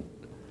fiction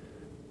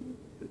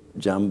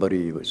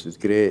jamboree, which was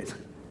great.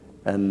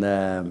 And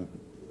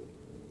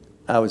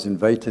I was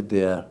invited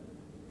there.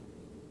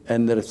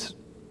 And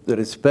the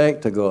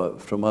respect I got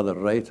from other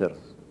writers,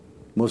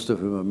 most of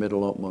whom have made a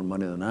lot more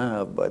money than I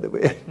have, by the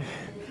way,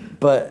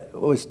 but it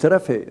was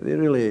terrific.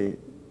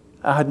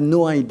 I had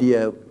no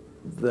idea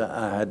that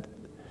I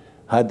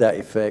had that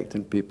effect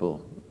on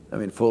people. I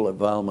mean, folk like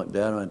Val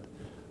McDermott,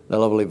 the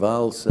lovely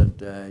Val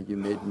said, you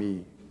made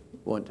me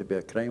want to be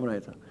a crime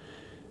writer.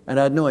 And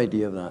I had no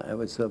idea of that. It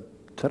was a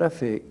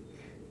terrific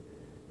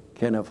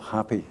kind of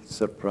happy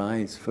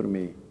surprise for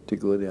me to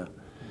go there.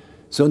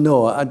 So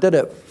no, I did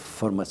it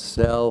for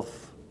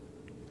myself,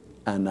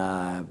 and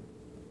I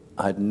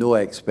had no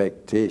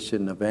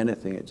expectation of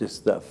anything. It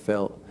just that I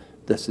felt,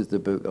 this is the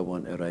book I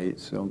want to write,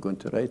 so I'm going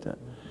to write it.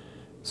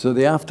 So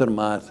the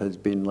aftermath has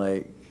been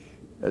like,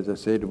 as I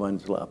said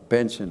once, like a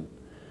pension,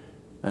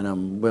 and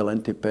I'm well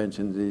into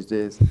pensions these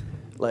days,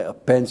 like a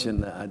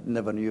pension that I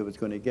never knew I was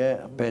going to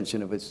get, a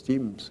pension of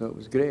esteem, so it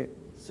was great.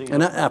 So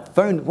and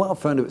what I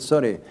found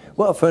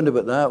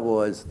about that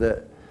was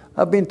that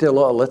I've been to a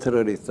lot of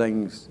literary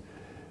things,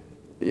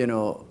 you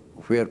know,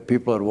 where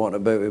people are walking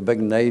about with big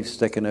knives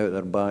sticking out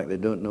their back, they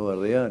don't know where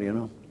they are, you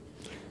know.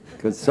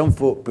 Because some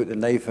folk put the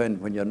knife in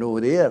when you're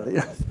nowhere there, you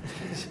know.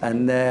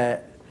 And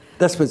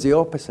this was the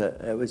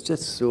opposite. It was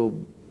just so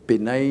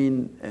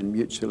benign and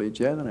mutually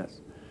generous.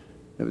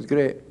 It was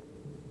great.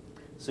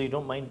 So you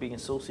don't mind being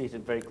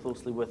associated very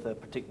closely with a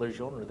particular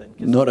genre then?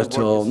 Not at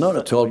all, not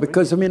at all.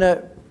 Because, I mean,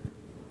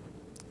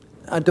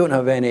 I don't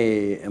have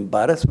any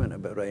embarrassment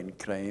about writing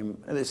crime.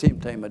 At the same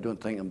time, I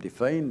don't think I'm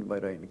defined by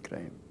writing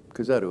crime.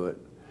 Because I wrote,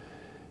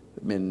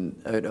 I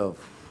mean, out of,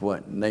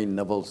 what, 9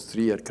 novels,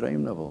 3 are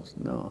crime novels.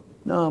 No,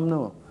 I'm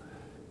not.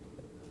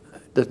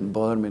 It doesn't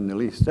bother me in the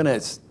least. And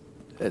it's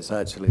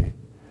actually,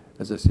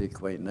 as I say,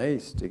 quite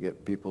nice to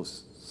get people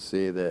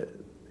say that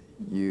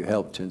you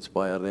help to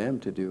inspire them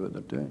to do what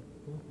they're doing.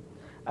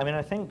 I mean,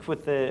 I think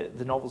with the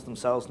novels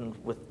themselves and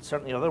with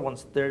certainly other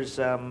ones, there's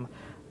a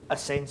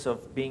sense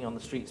of being on the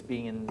streets,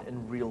 being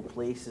in real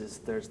places.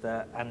 There's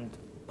that, and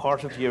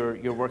part of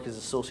your work is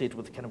associated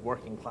with kind of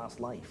working class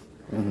life.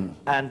 Mm-hmm.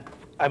 And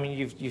I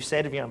mean, you've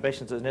said of your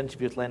ambitions, there's an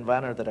interview with Len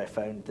Vanner that I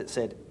found that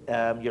said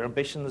your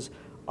ambitions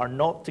are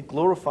not to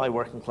glorify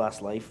working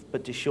class life,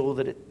 but to show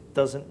that it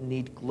doesn't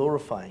need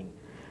glorifying.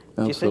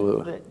 Absolutely. Do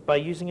you think that by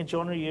using a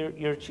genre,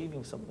 you're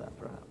achieving some of that,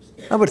 perhaps?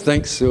 I would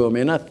think so. I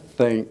mean, I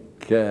think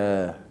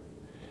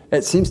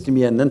it seems to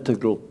me an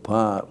integral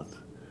part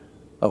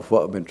of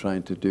what I've been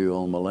trying to do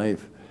all my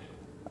life.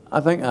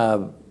 I think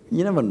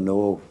you never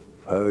know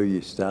how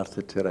you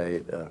started to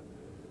write or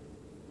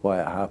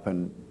why it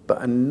happened,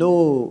 but I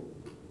know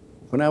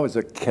when I was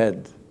a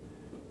kid,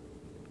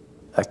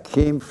 I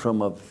came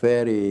from a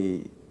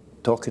very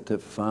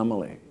talkative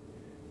family.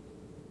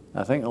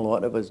 I think a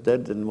lot of us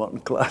did in working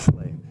class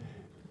life.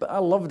 But I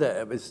loved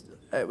it.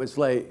 It was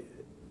like,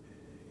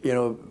 you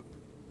know,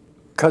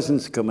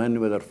 cousins come in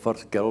with their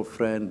first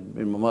girlfriend. I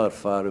mean, my mother,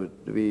 father,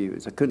 it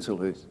was a council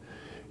house,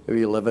 a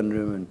wee living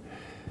room, and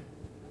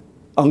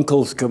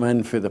uncles come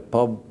in for the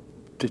pub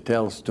to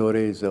tell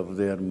stories of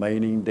their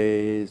mining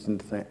days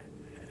and things.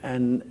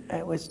 And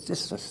it was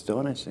just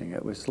astonishing.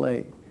 It was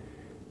like,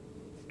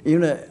 you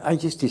know, I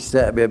used to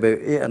sit at about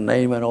 8 or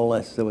 9 when all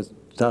this, I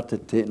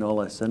started taking all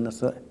this in. I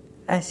thought,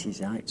 this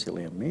is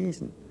actually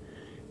amazing.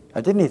 I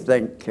didn't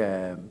think,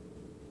 I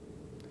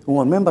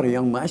remember a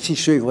young man, I should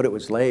show you what it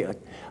was like. I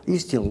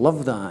used to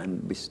love that,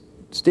 and we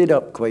stayed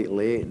up quite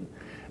late. And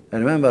I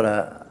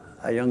remember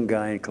a young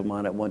guy in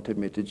Kilmarnock wanted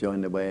me to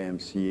join the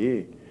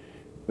YMCA,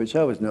 which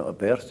I was not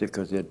averse to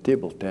because they had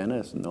table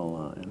tennis and all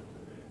that. You know?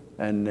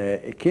 And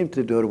he came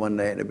to the door one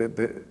night at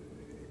about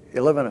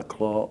 11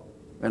 o'clock,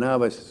 and I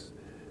was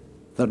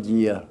third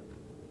year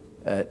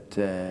at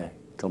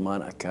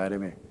Kilmarnock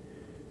Academy.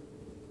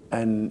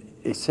 And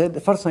he said,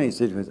 the first thing he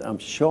said was, I'm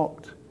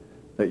shocked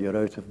that you're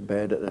out of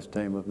bed at this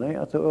time of night.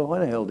 I thought, well, why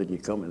the hell did you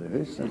come to the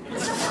house then?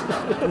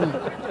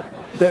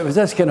 It was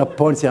this kind of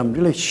poncy, I'm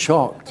really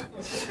shocked.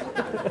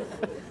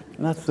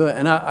 And I thought,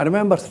 and I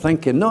remember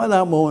thinking, not at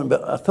that moment,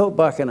 but I thought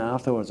back in it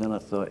afterwards, and I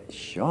thought,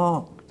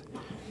 shocked.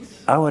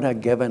 I would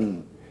have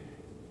given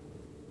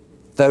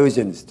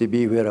thousands to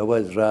be where I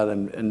was rather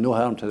than, and no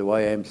harm to the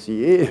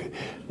YMCA.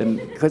 And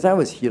because I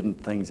was hearing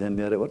things in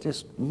there that were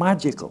just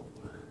magical.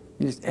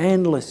 Just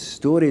endless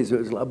stories. It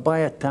was like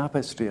a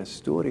tapestry of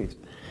stories.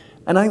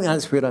 And I think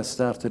that's where I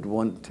started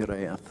wanting to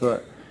write. I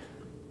thought,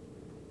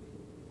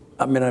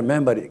 I mean, I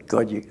remember,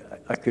 God,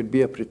 I could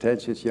be a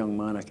pretentious young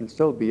man. I can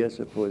still be, I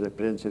suppose, a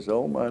pretentious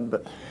old man.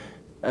 But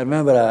I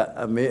remember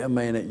a mate of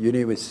mine at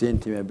uni was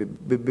saying to me,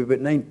 about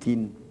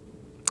 19,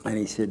 and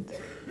he said,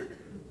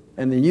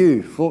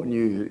 and folk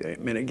knew, I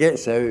mean, it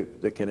gets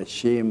out, the kind of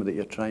shame that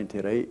you're trying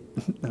to write,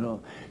 you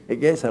know, it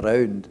gets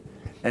around.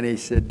 And he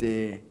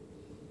said,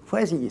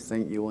 what is it you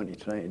think you want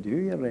to try to do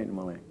your writing,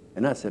 Molly?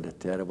 And I said,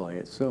 terrible,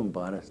 it's so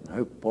embarrassing,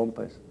 how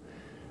pompous.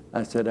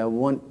 I said, I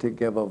want to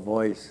give a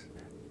voice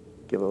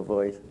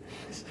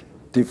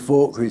to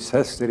folk whose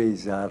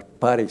histories are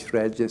parish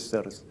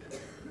registers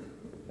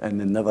and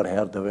they never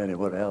heard of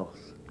anywhere else.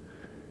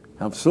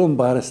 I'm so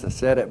embarrassed I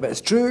said it, but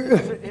it's true.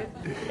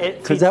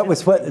 Because that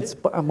was what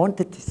I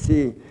wanted to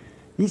say.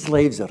 These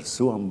lives are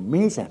so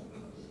amazing.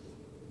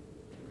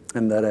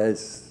 And there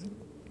is,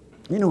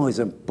 you know, as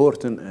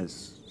important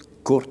as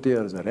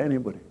courtiers or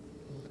anybody.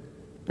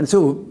 And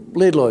so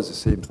Laidlaw is the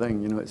same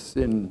thing, you know, it's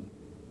in,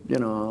 you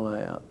know,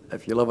 like,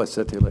 if you love a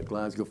city like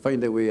Glasgow,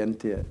 find a way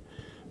into it,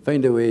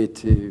 find a way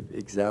to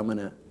examine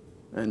it,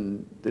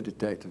 and the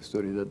detective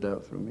story did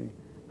that for me.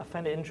 I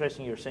find it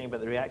interesting you were saying about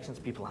the reactions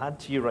people had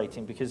to your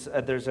writing, because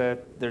there's a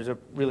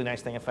really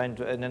nice thing I found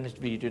in an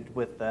interview you did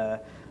with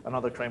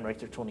another crime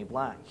writer, Tony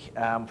Black,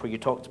 where you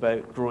talked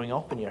about growing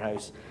up in your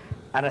house.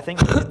 And I think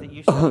that you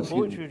used to have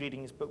poetry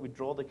readings, but would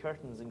draw the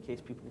curtains in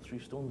case people threw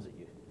stones at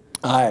you.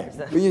 Aye,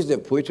 we used to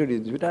have poetry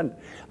readings.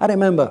 I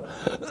remember,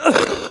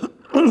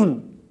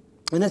 and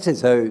this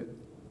is how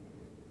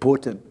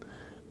potent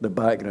the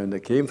background I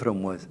came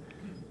from was.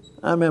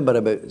 I remember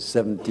about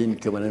 17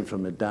 coming in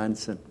from the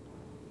dancing,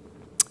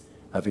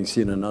 having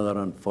seen another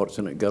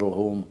unfortunate girl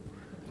home,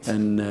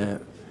 and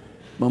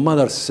my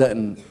mother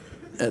sitting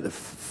at the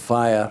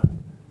fire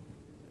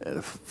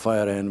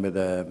end with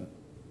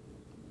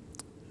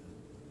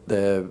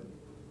the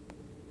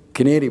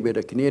canary, where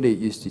the canary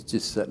used to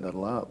just sit in her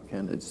lap,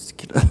 kind of just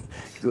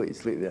go to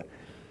sleep there.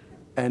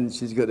 And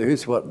she's got the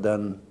housework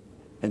done,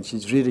 and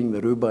she's reading the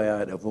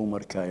Rubaiyat of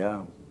Omar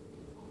Khayyam.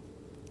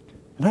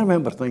 And I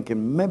remember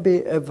thinking,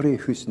 maybe every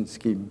house and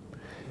scheme,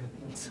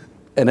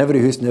 and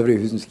every house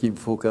and scheme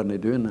folk aren't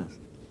doing this.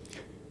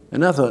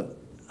 And I thought,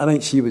 I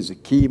think she was the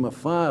key. My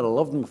father, I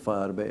loved my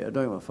father, but I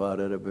don't think my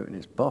father read about in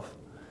his puff.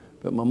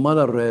 But my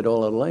mother read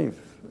all her life.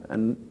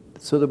 And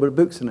so there were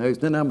books in the house.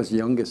 Then I was the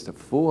youngest of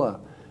 4.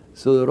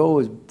 So there were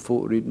always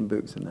folk reading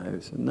books in the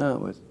house. And that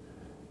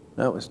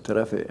was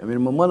terrific. I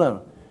mean, my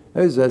mother,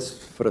 how's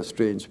this for a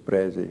strange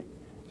prezi?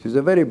 She was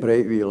a very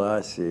bright wee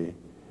lassie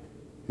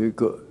who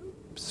got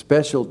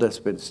special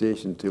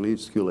dispensation to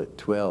leave school at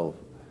 12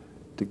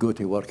 to go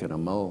to work in a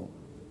mill.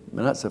 I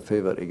mean, that's a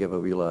favour to give a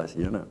wee lassie,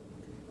 you know.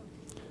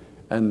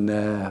 And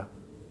that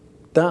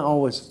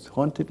always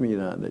haunted me,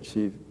 that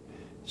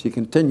she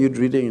continued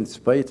reading in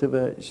spite of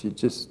it. She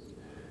just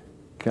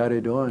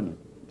carried on.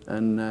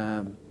 And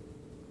I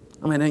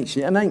mean, I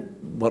think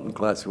working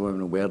class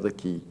women were the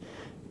key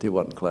to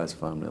working class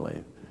family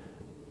life.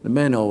 The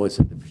men always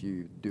had a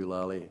few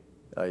doolally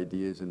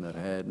ideas in their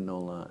head and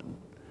all that, and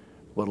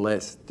were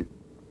less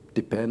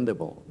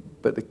dependable.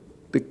 But the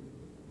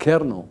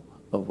kernel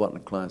of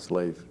working class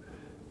life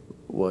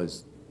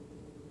was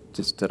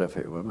just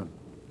terrific women.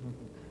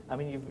 I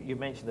mean, you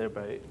mentioned there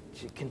about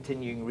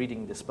continuing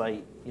reading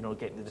despite, you know,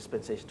 getting the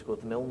dispensation to go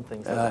to the mill and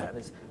things like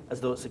that, as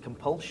though it's a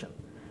compulsion.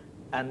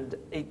 And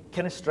it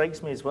kind of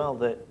strikes me as well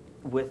that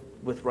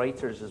with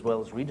writers as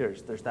well as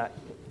readers, there's that.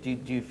 Do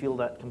you feel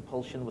that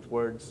compulsion with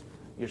words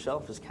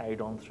yourself is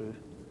carried on through?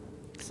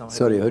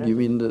 Sorry, how do you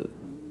mean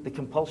the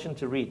compulsion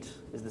to read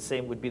is the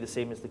same? Would be the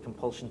same as the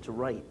compulsion to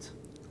write?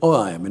 Oh,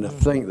 I mean, I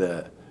think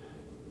that.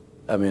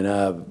 I mean,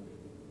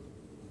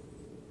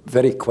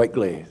 very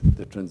quickly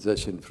the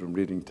transition from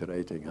reading to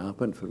writing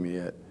happened for me.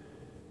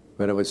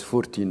 When I was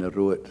 14, I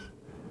wrote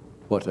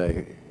what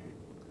I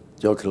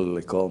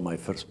jocularly call my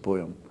first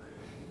poem.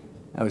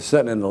 I was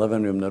sitting in the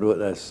living room and I wrote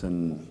this,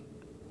 and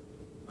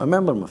I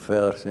remember my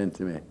father saying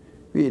to me,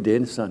 "What are you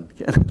doing, son?"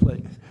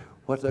 Like,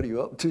 "What are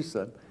you up to,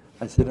 son?"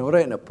 I said, "I'm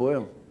writing a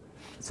poem."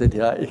 I said,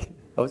 "Yeah."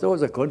 I was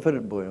always a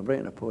confident boy. I'm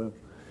writing a poem.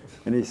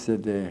 And he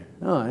said,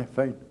 "Oh, aye,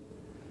 fine."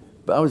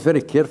 But I was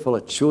very careful. I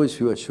chose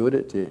who I showed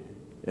it to.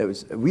 It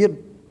was a weird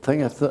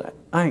thing. I thought,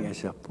 I think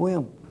it's a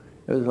poem.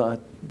 It was like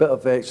a bit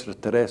of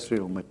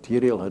extraterrestrial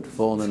material had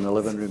fallen on the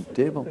living room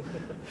table.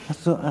 I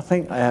thought, I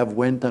think I have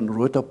went and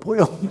wrote a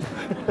poem.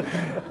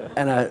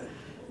 And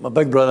my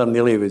big brother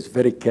Nearly was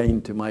very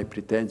kind to my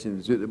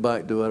pretensions. Out the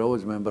back door, I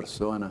always remember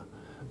sawing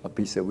a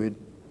piece of wood.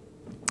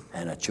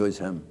 And I chose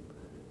him.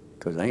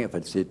 Because I think if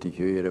I'd said to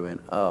Hugh, he'd have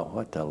went, "Oh,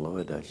 what a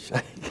load of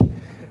shite."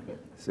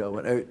 So I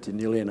went out to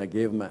Nearly and I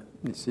gave him it.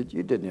 And he said,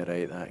 "You didn't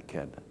write that,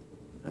 kid."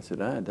 I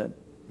said, "I did."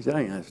 He said, "I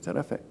think that's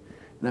terrific."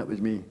 And that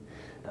was me,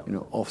 you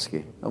know,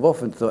 Offski. I've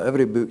often thought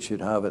every book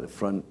should have at the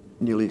front,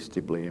 "Nearly's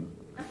to blame."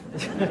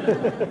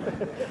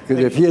 Because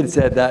if he had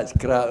said that's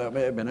crap, that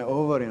might have been it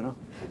over, you know.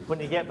 When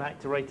you get back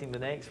to writing the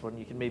next one,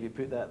 you can maybe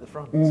put that at the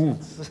front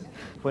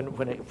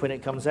when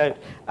it comes out.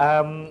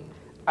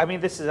 I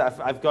mean,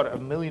 I've got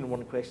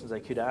 1,000,001 questions I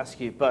could ask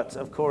you, but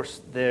of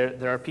course there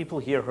are people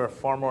here who are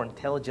far more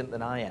intelligent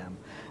than I am.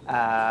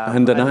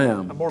 And I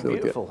am. And more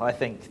beautiful, I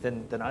think,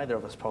 than either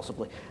of us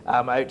possibly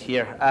out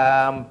here.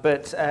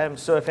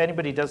 So if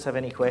anybody does have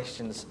any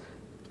questions,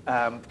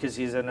 because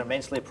he's an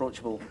immensely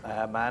approachable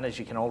man, as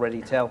you can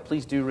already tell,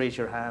 please do raise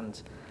your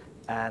hand,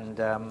 and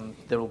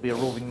there will be a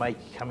roving mic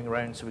coming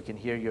around so we can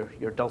hear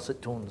your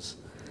dulcet tones.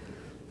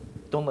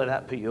 Don't let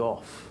that put you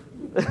off.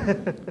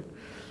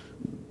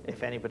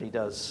 If anybody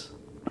does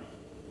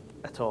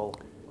at all,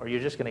 or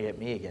you're just going to get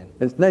me again.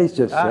 It's nice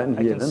just sitting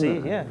here, I can see,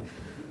 isn't it? yeah.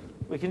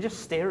 We can just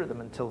stare at them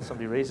until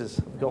somebody raises.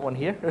 Got one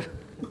here?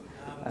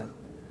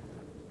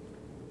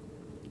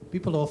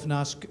 People often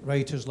ask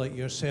writers like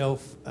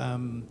yourself,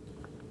 you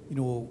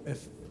know,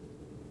 if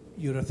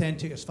you're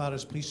authentic as far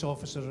as police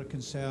officers are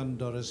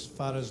concerned or as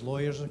far as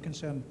lawyers are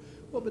concerned.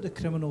 What about the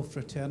criminal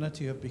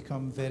fraternity who have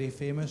become very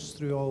famous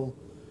through all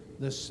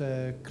this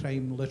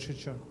crime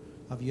literature?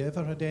 Have you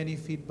ever had any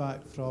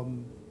feedback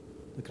from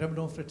the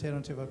criminal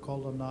fraternity, if I call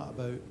them that,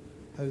 about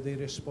how they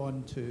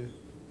respond to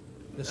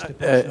this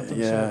depiction of themselves?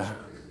 Yeah,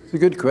 it's a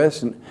good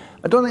question.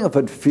 I don't think I've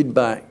had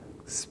feedback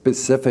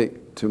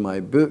specific to my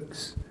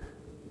books,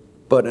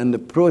 but in the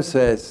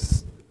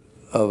process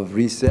of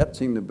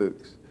researching the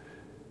books,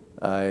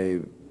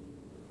 I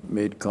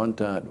made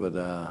contact with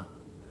a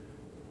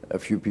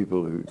few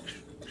people who,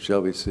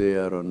 shall we say,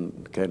 are on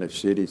the kind of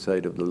shady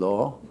side of the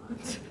law.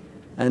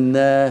 And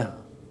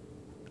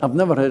I've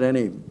never had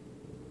any,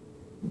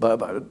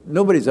 but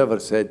nobody's ever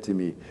said to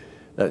me,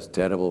 "That's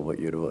terrible what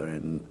you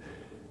wrote."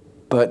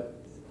 But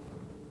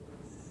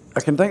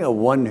I can think of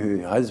one who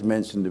has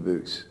mentioned the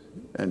books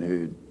and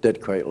who did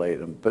quite like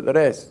them. But the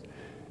rest,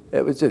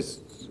 it was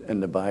just in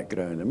the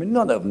background. I mean,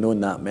 not that I've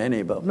known that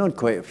many, but I've known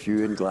quite a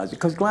few in Glasgow.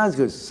 Because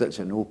Glasgow is such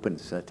an open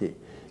city.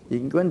 You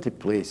can go into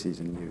places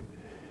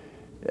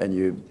and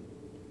you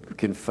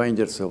can find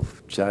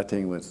yourself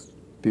chatting with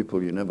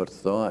people you never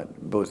thought,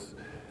 both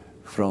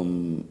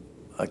from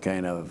a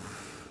kind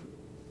of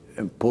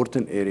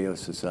important area of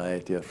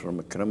society or from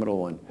a criminal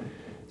one.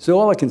 So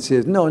all I can say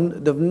is, no,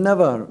 they've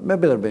never,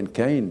 maybe they've been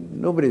kind.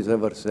 Nobody's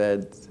ever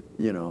said,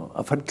 you know,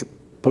 I've had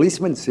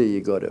policemen say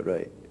you got it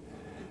right.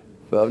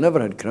 But I've never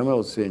had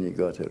criminals saying you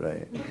got it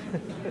right.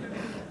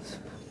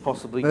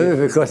 Possibly. Maybe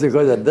because I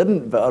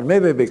didn't, or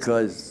maybe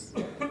because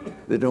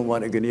they don't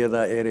want to go near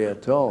that area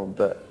at all.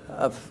 But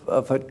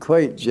I've had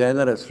quite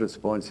generous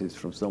responses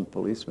from some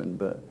policemen.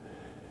 But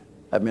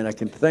I mean, I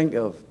can think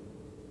of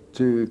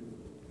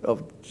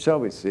shall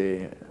we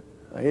say,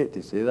 I hate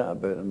to say that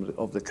about them,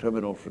 of the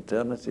criminal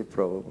fraternity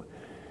probably.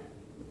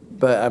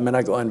 But I mean,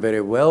 I got on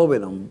very well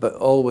with them, but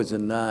always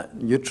in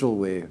that neutral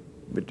way.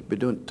 We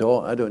don't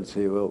talk. I don't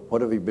say, "Well,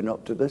 what have you been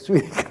up to this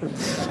week?"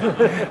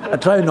 I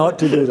try not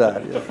to do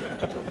that. Yeah.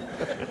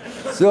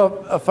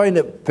 So I find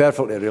it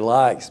perfectly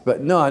relaxed.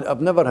 But no,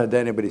 I've never had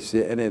anybody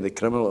say, any of the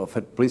criminal, I've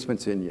had policemen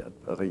saying, "Yeah,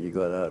 I think you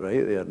got that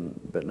right there,"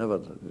 but never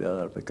the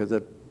other, because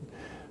I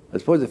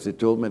suppose if they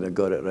told me they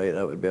got it right,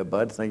 that would be a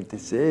bad thing to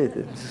say.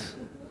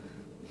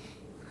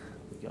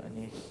 Got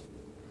any?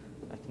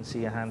 I can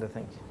see a hand, I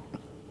think.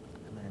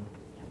 And then,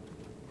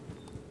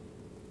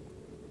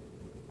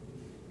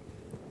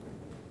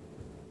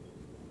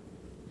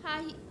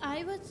 Hi,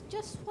 I was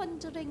just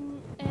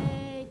wondering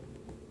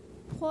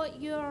what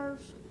your,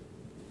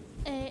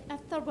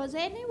 if there was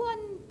any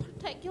one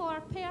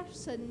particular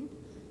person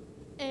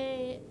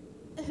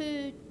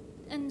who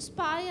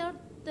inspired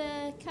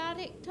the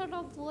character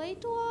of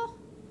Laidlaw?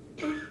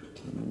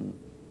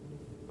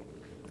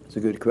 It's a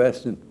good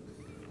question.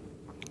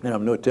 And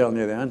I'm not telling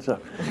you the answer.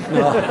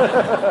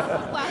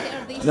 Why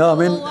are they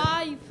still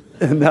alive?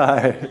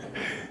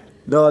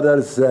 No,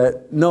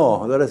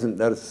 there isn't.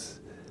 There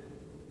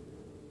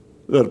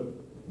are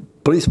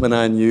policemen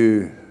I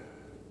knew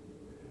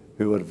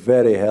who were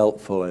very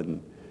helpful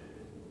and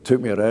took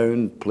me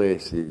around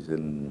places,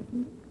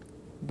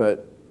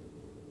 but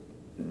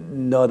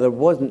no, there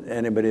wasn't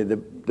anybody. The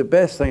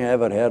best thing I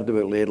ever heard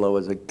about Laidlaw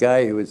was a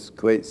guy who was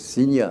quite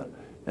senior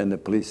in the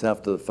police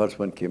after the first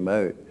one came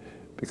out,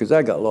 because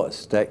I got a lot of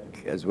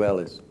stick as well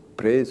as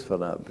praise for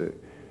that book.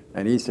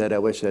 And he said, I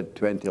wish I had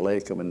 20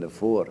 like him in the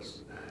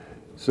force.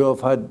 So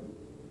I've had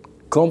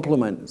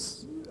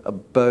compliments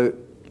about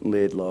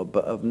Laidlaw,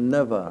 but I've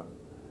never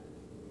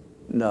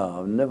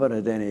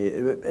had any.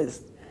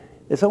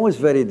 It's almost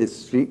very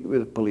discreet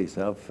with the police,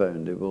 I've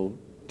found. They will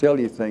tell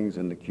you things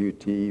in the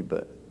QT,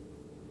 but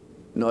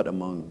not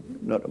among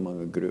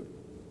a group.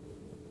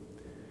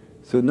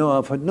 So no,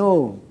 I've had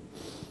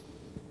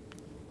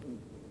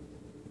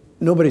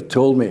nobody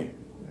told me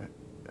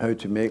how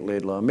to make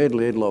Laidlaw. I made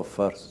Laidlaw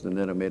first, and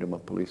then I made him a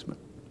policeman.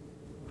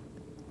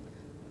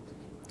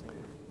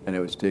 And it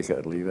was take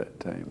it or leave it at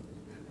time.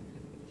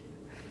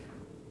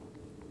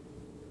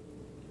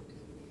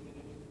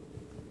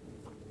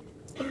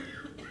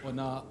 On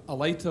a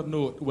lighter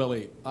note,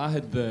 Willie, I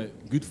had the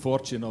good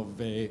fortune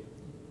of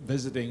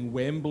visiting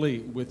Wembley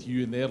with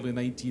you in the early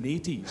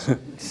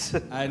 1980s.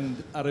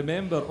 And I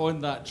remember on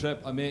that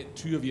trip I met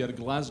two of your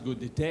Glasgow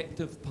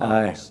detective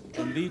pals.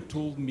 Aye. And they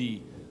told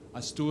me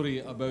a story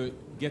about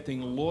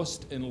getting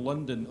lost in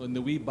London on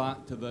the way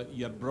back to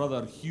your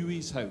brother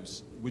Hughie's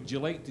house. Would you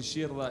like to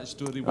share that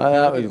story with me?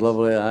 That was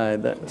lovely.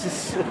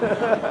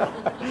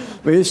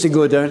 We used to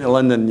go down to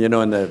London, you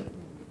know,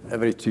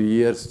 every 2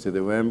 years to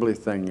the Wembley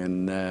thing,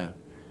 and there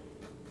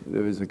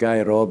was a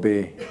guy,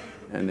 Robbie,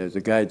 and there was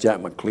a guy, Jack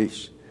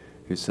McLeish,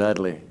 who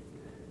sadly,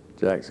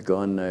 Jack's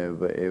gone now,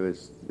 but it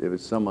was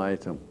some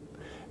item.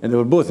 And they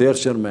were both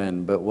Ayrshire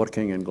men, but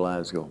working in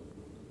Glasgow.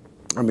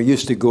 And we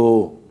used to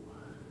go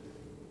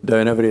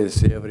down every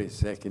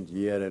second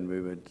year, and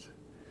we would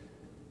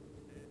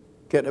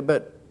get a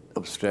bit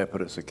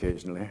obstreperous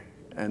occasionally.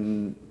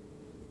 And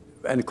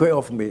quite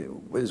often,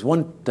 there's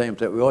one time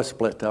that we all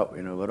split up,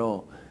 you know, we're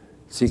all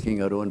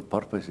seeking our own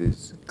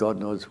purposes. God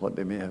knows what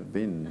they may have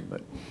been.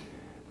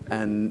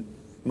 And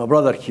my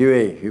brother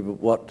Hughie, who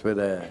worked with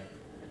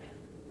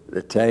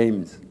the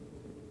Times,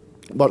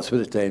 I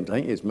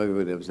think he was maybe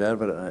with the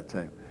Observer at that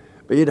time.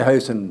 But he had a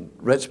house in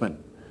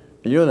Richmond.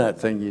 And you know that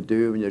thing you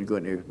do when you're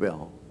going to,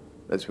 well,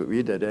 that's what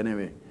we did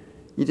anyway.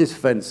 You just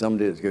find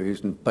somebody that's got a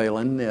house and pile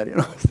in there, you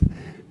know.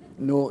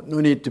 No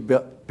need to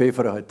pay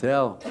for a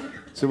hotel.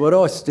 So we're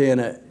all staying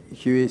at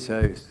Hughie's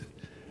house.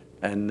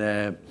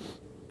 And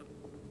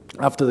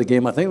after the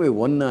game, I think we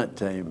won that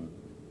time,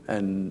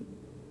 and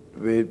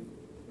we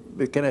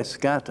kind of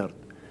scattered.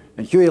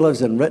 And Hughie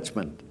lives in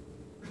Richmond,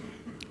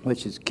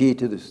 which is key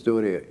to the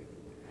story.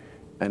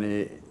 And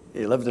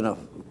he lived in a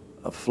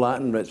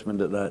flat in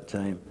Richmond at that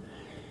time.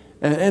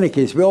 In any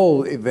case, we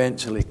all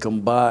eventually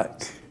come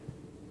back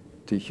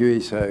to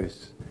Hughie's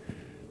house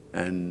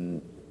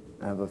and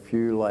have a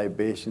few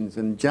libations,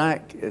 and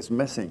Jack is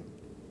missing.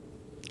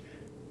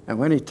 And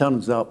when he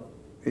turns up,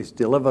 he's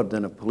delivered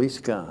in a police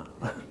car.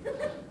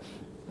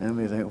 And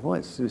we think,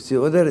 we say,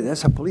 oh,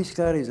 that's a police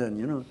car he's in,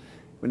 you know.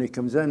 When he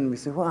comes in, we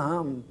say, what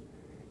happened?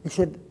 He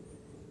said,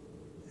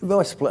 we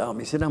all split up.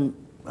 He said,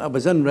 I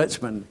was in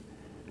Richmond.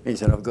 He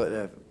said, I've got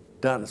the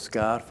darn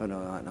scarf and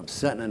all that, and I'm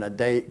sitting in a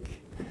dike.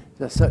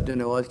 So I sat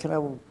down, I was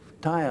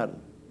tired.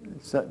 I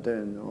sat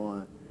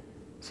down.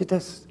 He said,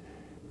 this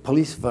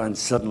police van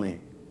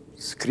suddenly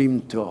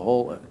screamed to a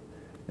halt,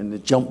 and they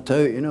jumped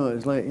out, you know. It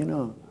was like, you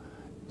know,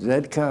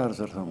 Z cars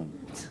or something.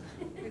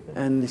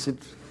 And he said,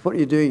 what are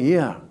you doing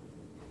here?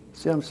 I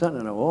said, I'm sitting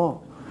on a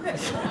wall.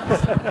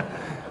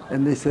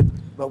 And they said,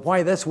 but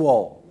why this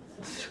wall?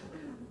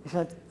 He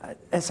said,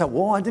 it's a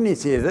wall. I didn't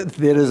say that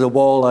there is a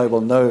wall I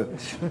will know.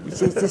 He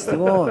said, it's just the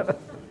wall.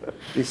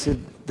 He said,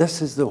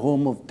 this is the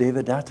home of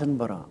David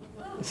Attenborough.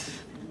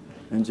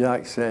 And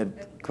Jack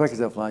said, quick as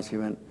a flash, he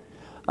went,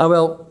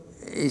 well,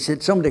 he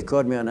said, somebody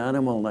called me an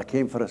animal and I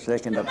came for a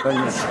second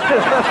opinion.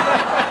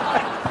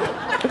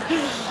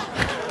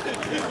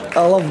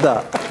 I loved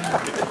that.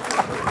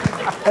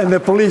 And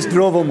the police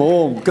drove him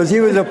home, because he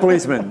was a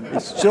policeman. He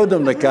showed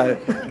them the car,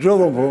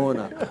 drove him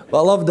home. But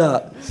I loved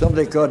that.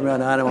 Somebody called me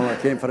an animal and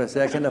I came for a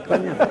second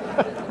opinion.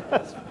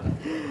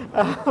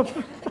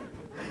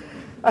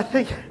 I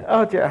think,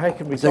 oh dear, how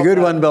can we It's a good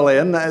one, Billy,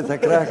 isn't it? It's a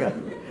cracker.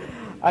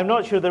 I'm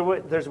not sure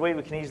there's a way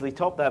we can easily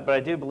top that, but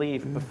I do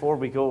believe before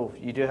we go,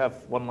 you do have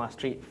one last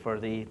treat for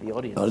the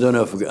audience. I don't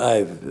know if we've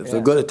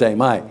got the time.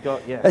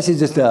 This is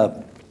just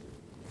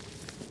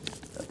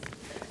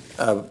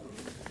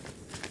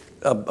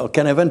I'll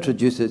kind of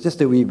introduce it,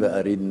 just a wee bit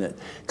of reading it,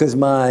 because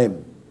my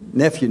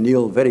nephew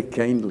Neil very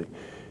kindly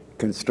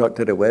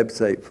constructed a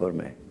website for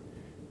me,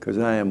 because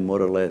I am more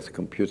or less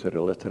computer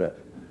illiterate.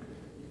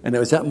 And it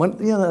was that one,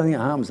 the other thing that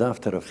happens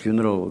after a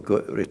funeral, we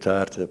go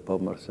retired to the pub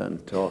and we're sitting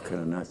talking,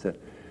 and I said,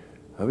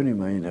 I wouldn't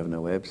mind having a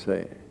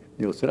website.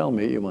 Neil said, I'll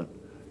make you one.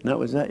 And that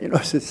was it. You know,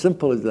 it's as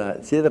simple as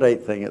that. Say the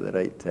right thing at the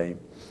right time.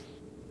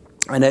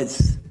 And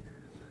it's,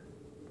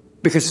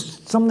 because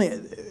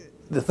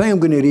the thing I'm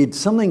going to read,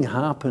 something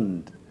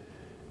happened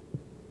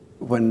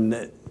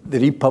when they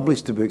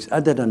republished the books. I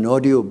did an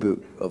audio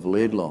book of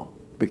Laidlaw.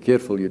 Be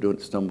careful you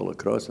don't stumble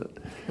across it.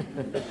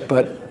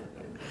 But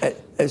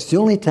it's the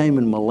only time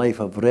in my life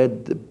I've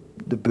read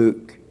the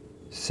book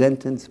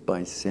sentence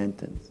by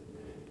sentence.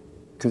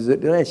 Because the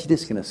rest, you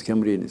just kind of skim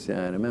read and say,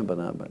 I remember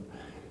that bit.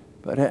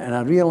 And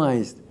I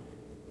realised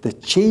the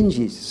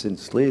changes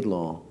since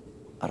Laidlaw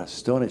are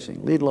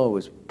astonishing. Laidlaw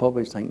was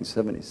published, I think,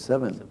 in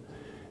 1977.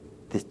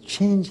 The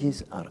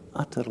changes are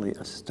utterly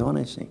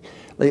astonishing.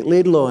 Like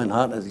Laidlaw in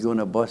Heart is going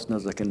to bus and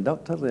there's a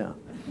conductor there.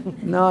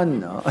 No.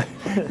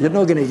 You're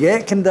not going to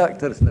get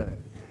conductors now.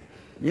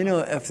 You know,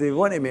 if they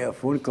want to make a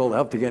phone call, they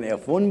have to get into a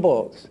phone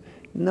box.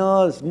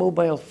 No, it's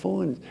mobile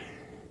phones.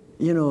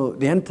 You know,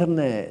 the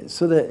internet.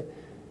 So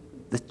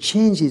the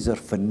changes are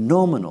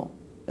phenomenal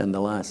in the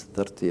last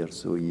 30 or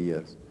so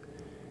years.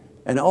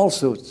 And it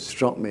also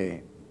struck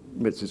me,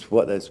 which is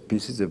what this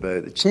piece is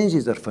about, the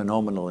changes are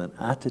phenomenal in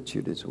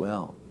attitude as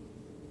well.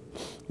 I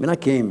mean, I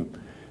came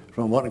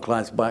from a working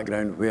class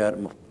background where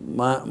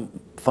my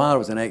father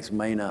was an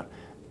ex-miner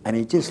and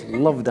he just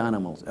loved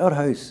animals. Our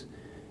house,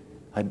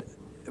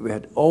 we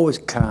had always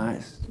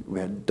cats, we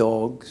had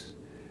dogs,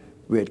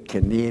 we had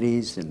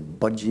canaries and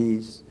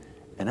budgies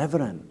and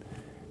everything.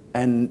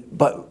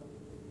 But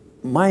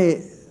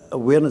my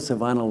awareness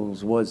of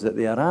animals was that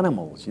they are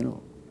animals, you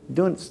know.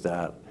 Don't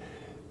start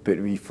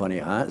putting wee funny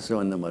hats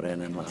on them or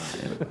anything like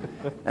that.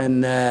 You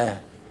know.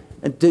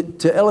 And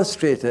to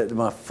illustrate it,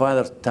 my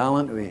father's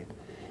talent,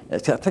 I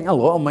think a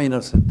lot of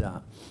miners had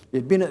that.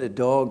 He'd been at the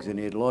dogs and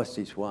he'd lost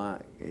his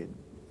whack. He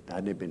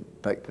hadn't been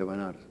picked the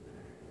winners.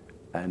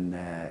 And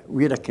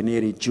we had a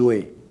canary,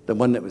 Joey, the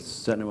one that was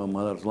sitting in my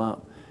mother's lap,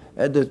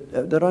 at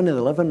the run of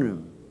the living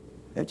room.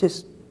 It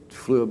just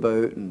flew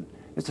about, and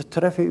it's a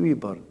terrific wee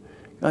bird.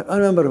 I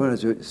remember when I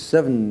was about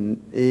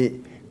 7,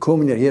 8,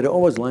 combing your hair, it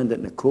always landed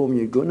in the comb.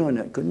 You'd go, no,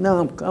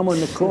 I'm on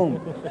the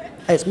comb.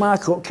 It's my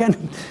comb.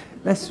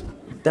 This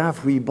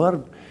daft wee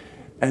bird.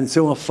 And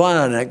so my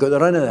father and I got the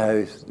run of the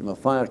house. My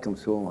father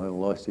comes home, having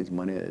lost his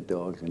money at the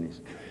dogs, and he's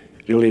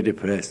really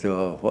depressed.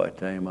 Oh, what a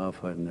time I've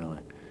had, Nelly.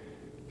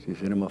 She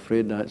said, I'm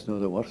afraid that's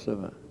not the worst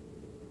of it.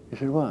 He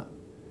said, what?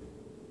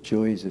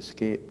 Joey's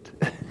escaped.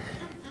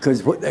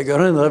 Because they got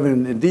around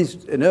living in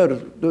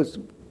those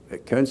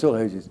council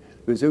houses,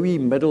 there was a wee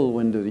middle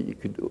window that you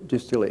could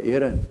just let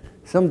air in.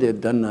 Somebody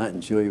had done that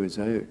and Joey was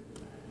out.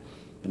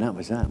 And that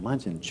was that.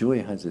 Imagine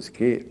Joey has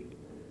escaped.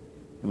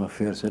 And my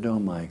father said, oh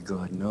my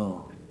God,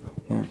 no.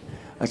 Yeah.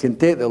 I can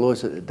take the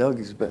loss at the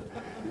dogs, but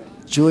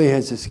Joey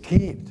has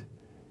escaped.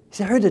 He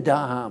said, how did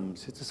that happen? He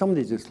said,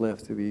 somebody just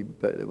left a wee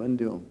bit of the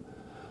window.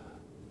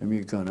 And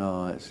we've gone,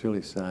 oh, it's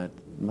really sad.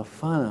 My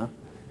father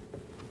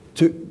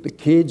took the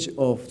cage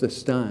off the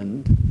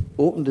stand,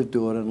 opened the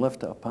door and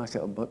lifted a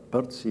packet of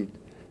birdseed.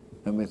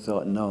 And we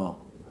thought, no,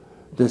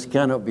 this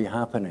cannot be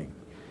happening.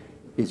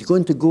 He's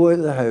going to go out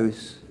of the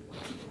house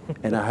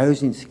in a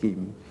housing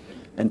scheme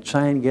and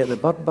try and get the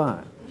bird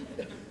back.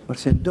 We're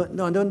saying,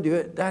 don't do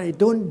it. Daddy,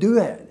 don't do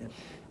it.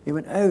 He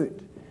went out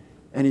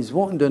and he's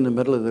walking down the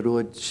middle of the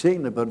road,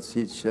 shaking the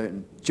birdseed,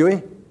 shouting,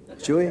 Joey,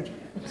 Joey.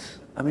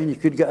 I mean, you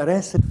could get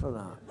arrested for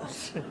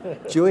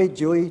that. Joey,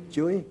 Joey,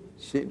 Joey.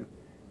 Shaking.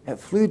 It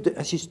flew,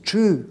 this is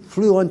true,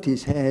 flew onto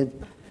his head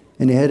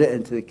and he hit it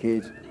into the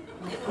cage.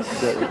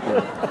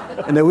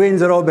 And the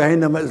wains are all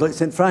behind him. It's like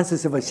St.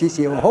 Francis of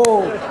Assisi. Ho,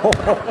 ho,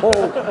 ho,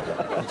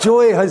 ho.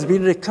 Joy has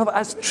been recovered.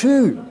 That's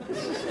true.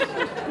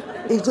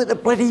 He's got the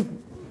bloody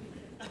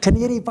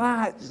canary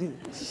back.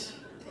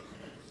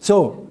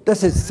 So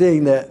this is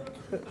saying that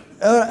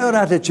our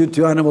attitude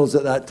to animals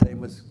at that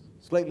time was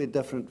slightly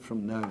different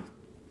from now.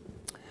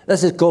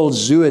 This is called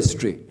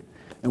zoistry.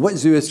 And what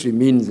zoistry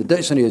means, the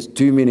dictionary has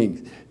two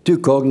meanings, two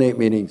cognate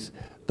meanings.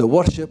 The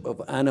worship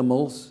of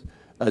animals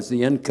as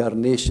the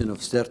incarnation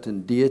of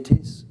certain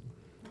deities,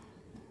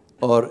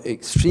 or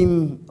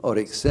extreme or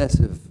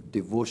excessive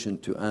devotion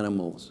to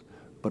animals,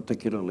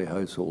 particularly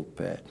household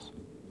pets.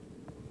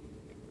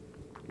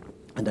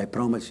 And I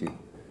promise you,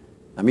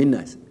 I mean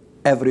this,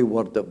 every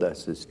word of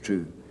this is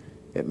true.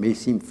 It may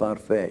seem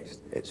far-fetched,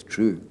 it's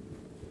true.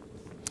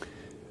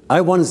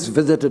 I once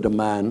visited a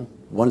man,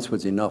 once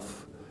was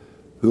enough,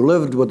 who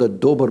lived with a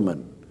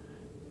Doberman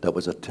that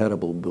was a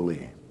terrible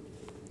bully.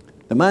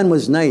 The man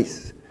was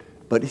nice,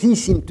 but he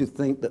seemed to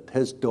think that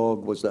his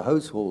dog was the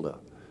householder.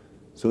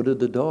 So did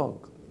the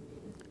dog.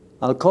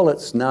 I'll call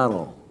it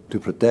Snarl to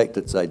protect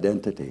its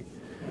identity,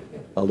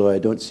 although I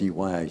don't see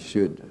why I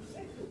should.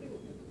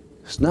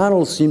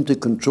 Snarl seemed to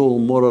control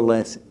more or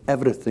less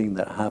everything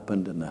that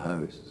happened in the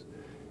house.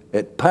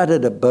 It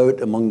padded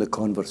about among the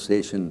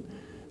conversation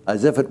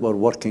as if it were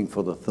working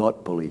for the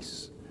thought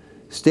police,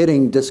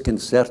 staring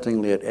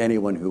disconcertingly at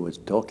anyone who was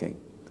talking.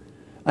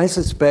 I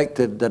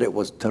suspected that it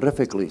was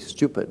terrifically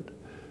stupid,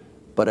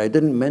 but I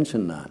didn't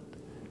mention that,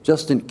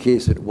 just in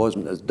case it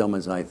wasn't as dumb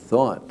as I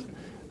thought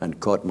and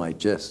caught my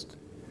gist.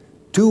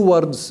 2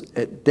 words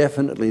it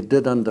definitely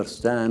did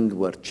understand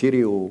were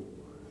cheerio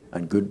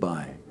and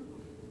goodbye.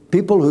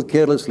 People who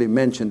carelessly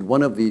mentioned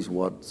one of these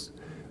words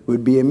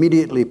would be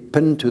immediately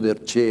pinned to their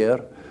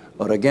chair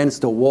or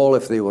against a wall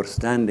if they were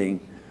standing,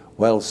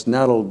 while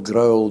Snarl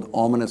growled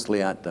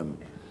ominously at them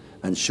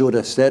and showed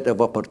a set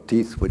of upper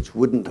teeth which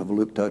wouldn't have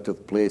looked out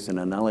of place in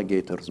an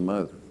alligator's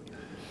mouth.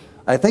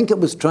 I think it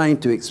was trying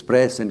to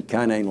express in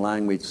canine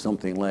language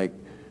something like,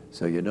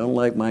 "So you don't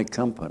like my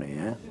company,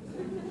 eh?"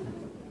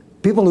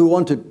 People who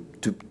wanted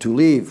to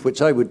leave,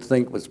 which I would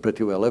think was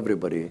pretty well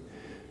everybody,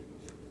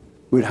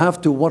 would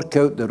have to work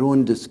out their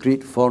own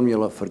discreet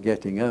formula for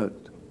getting out.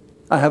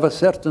 I have a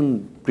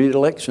certain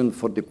predilection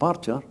for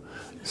departure,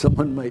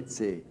 someone might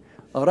say.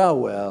 Or, ah,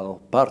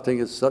 well, parting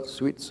is such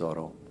sweet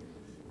sorrow.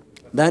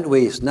 That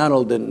way,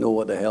 Snarl didn't know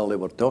what the hell they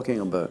were talking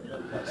about.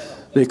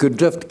 They could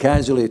drift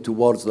casually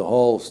towards the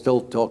hall,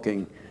 still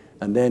talking,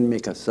 and then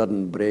make a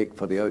sudden break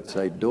for the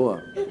outside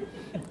door.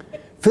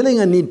 Feeling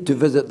a need to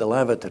visit the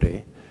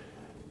lavatory,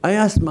 I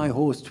asked my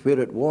host where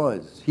it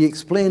was. He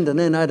explained and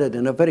then added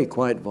in a very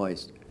quiet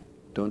voice,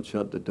 "Don't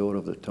shut the door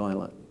of the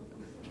toilet.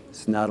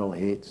 Snarl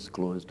hates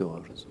closed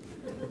doors."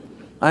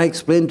 I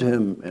explained to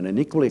him in an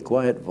equally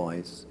quiet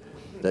voice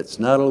that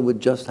Snarl would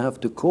just have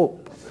to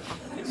cope,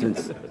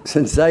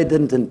 since I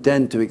didn't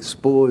intend to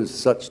expose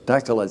such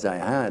tackle as I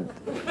had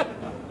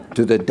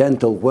to the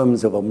dental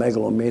whims of a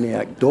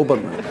megalomaniac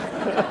Doberman.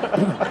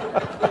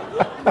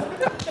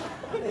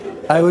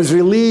 I was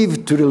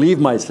relieved to relieve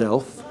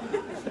myself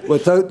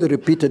without the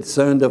repeated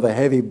sound of a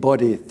heavy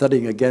body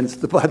thudding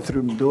against the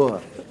bathroom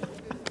door.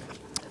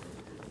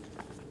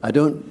 "I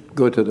don't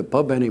go to the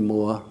pub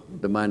anymore,"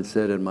 the man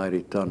said in my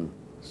return.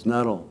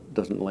 "Snarl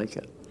doesn't like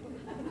it."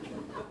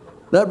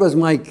 That was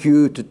my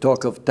cue to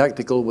talk of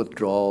tactical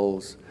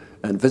withdrawals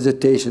and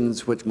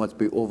visitations which must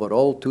be over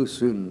all too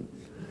soon.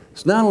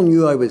 Snarl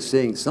knew I was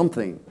saying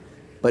something,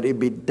 but he'd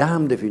be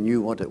damned if he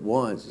knew what it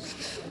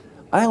was.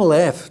 I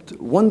left,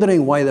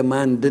 wondering why the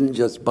man didn't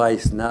just buy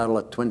Snarl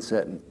a twin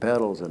set in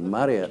pearls and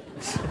marry it.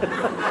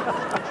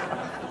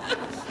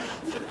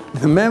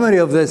 The memory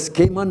of this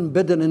came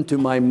unbidden into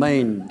my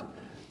mind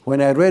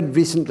when I read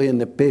recently in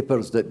the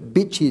papers that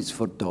beaches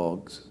for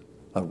dogs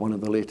are one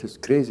of the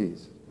latest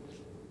crazies.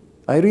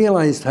 I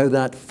realized how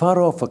that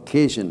far-off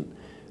occasion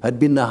had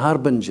been the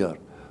harbinger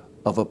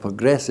of a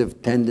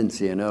progressive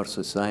tendency in our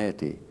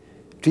society,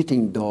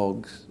 treating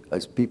dogs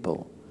as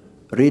people.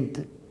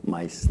 Read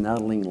my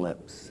snarling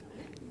lips.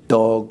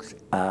 Dogs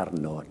are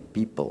not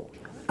people.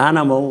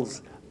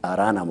 Animals are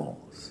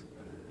animals.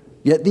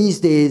 Yet these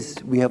days,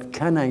 we have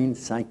canine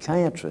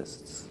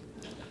psychiatrists.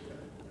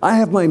 I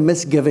have my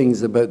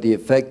misgivings about the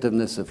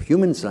effectiveness of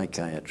human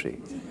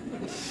psychiatry,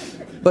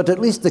 but at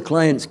least the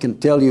clients can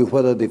tell you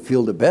whether they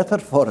feel the better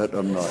for it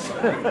or not.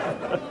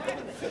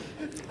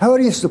 How are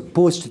you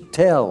supposed to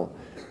tell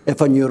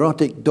if a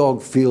neurotic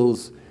dog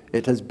feels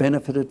it has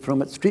benefited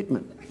from its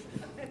treatment?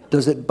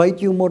 Does it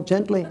bite you more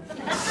gently?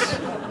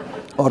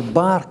 Or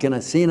bark in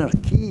a saner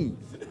key?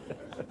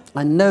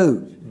 And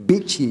now,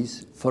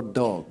 beaches for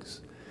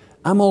dogs.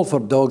 I'm all for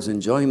dogs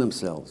enjoying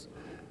themselves,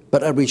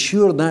 but are we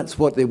sure that's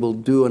what they will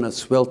do on a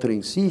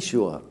sweltering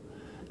seashore?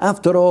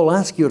 After all,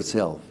 ask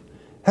yourself,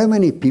 how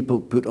many people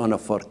put on a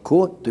fur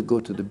coat to go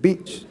to the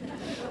beach?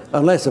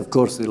 Unless, of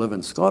course, they live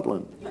in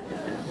Scotland.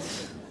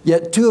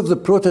 Yet 2 of the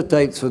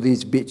prototypes for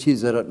these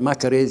beaches are at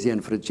Macarese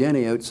and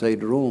Frigeni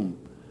outside Rome.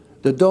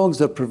 The dogs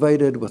are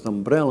provided with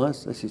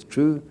umbrellas, this is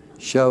true,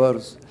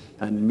 showers,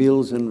 and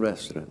meals in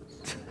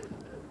restaurants.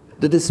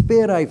 The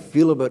despair I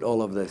feel about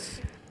all of this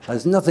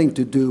has nothing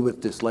to do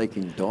with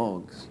disliking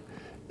dogs.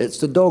 It's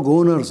the dog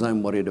owners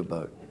I'm worried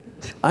about.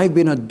 I've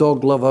been a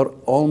dog lover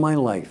all my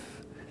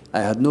life.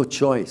 I had no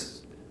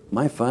choice.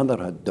 My father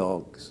had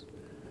dogs.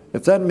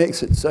 If that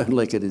makes it sound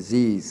like a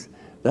disease,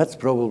 that's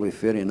probably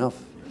fair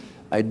enough.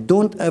 I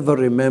don't ever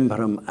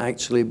remember him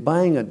actually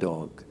buying a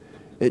dog.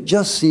 It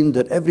just seemed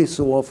that every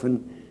so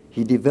often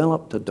he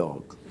developed a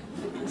dog.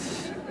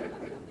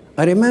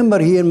 I remember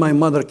he and my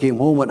mother came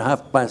home at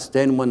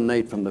 10:30 one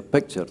night from the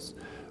pictures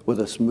with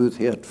a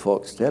smooth-haired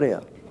fox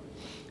terrier.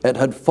 It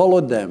had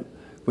followed them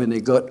when they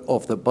got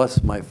off the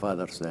bus, my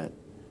father said.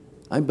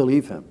 I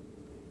believe him.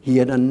 He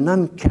had an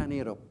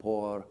uncanny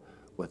rapport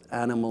with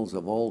animals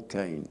of all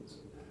kinds.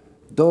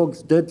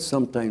 Dogs did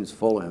sometimes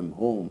follow him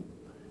home.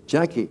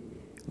 Jackie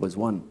was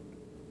one.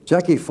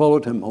 Jackie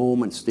followed him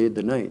home and stayed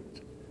the night.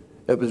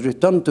 It was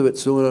returned to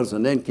its owners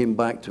and then came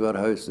back to our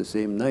house the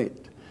same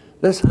night.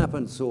 This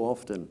happened so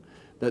often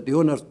that the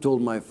owners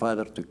told my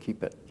father to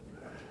keep it,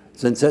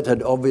 since it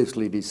had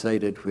obviously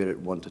decided where it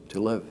wanted to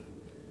live.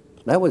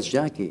 That was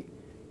Jackie.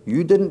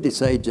 You didn't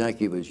decide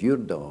Jackie was your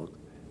dog.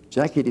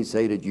 Jackie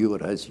decided you were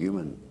his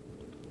human.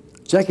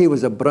 Jackie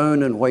was a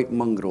brown and white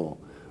mongrel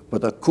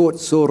with a coat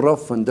so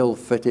rough and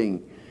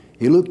ill-fitting,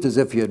 he looked as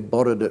if he had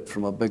borrowed it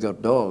from a bigger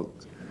dog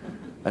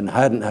and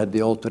hadn't had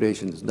the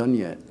alterations done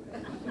yet.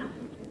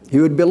 He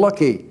would be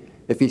lucky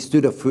if he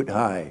stood a foot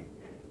high,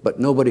 but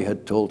nobody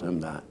had told him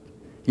that.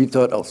 He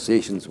thought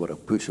Alsatians were a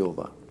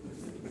pushover.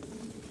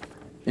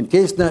 In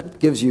case that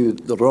gives you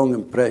the wrong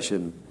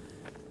impression,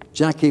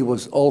 Jackie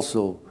was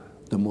also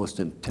the most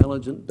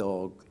intelligent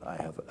dog I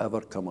have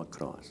ever come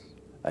across.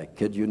 I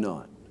kid you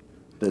not.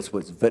 This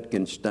was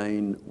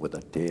Wittgenstein with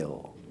a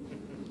tail.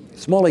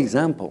 Small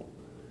example.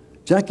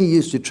 Jackie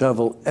used to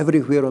travel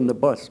everywhere on the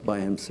bus by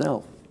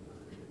himself.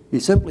 He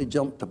simply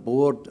jumped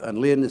aboard and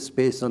lay in the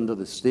space under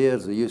the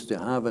stairs they used to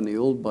have in the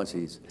old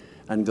buses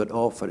and got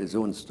off at his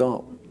own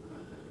stop.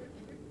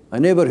 A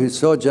neighbour who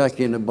saw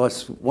Jackie in the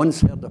bus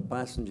once heard a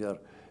passenger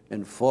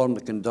inform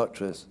the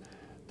conductress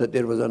that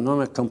there was an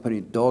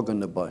unaccompanied dog on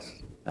the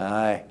bus.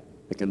 Aye,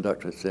 the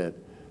conductress said,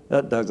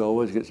 that dog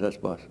always gets this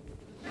bus.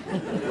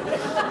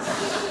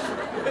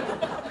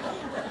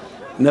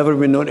 Never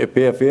been known to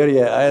pay a fare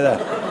yet either.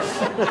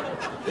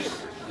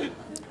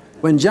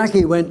 When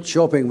Jackie went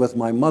shopping with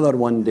my mother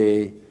one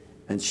day,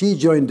 and she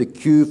joined the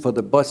queue for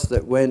the bus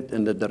that went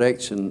in the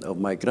direction of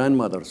my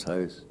grandmother's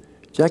house,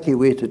 Jackie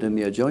waited in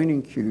the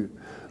adjoining queue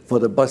for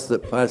the bus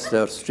that passed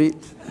our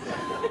street.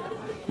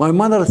 My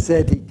mother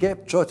said he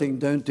kept trotting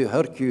down to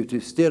her queue to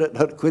stare at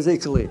her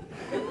quizzically,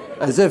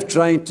 as if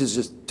trying to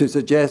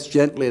suggest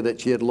gently that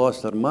she had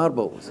lost her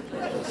marbles.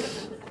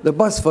 The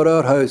bus for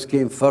our house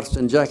came first,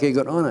 and Jackie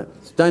got on it,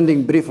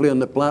 standing briefly on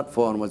the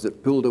platform as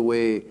it pulled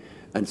away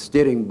and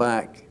staring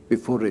back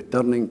before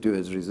returning to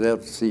his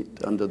reserved seat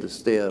under the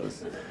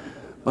stairs.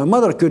 My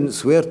mother couldn't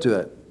swear to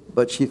it,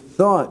 but she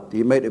thought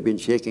he might have been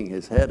shaking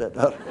his head at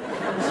her.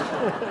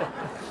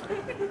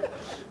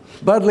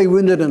 Badly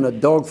wounded in a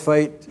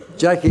dogfight,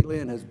 Jackie lay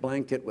in his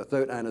blanket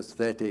without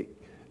anaesthetic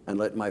and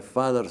let my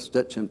father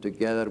stitch him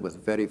together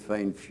with very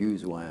fine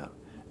fuse wire.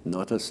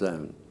 Not a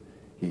sound.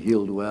 He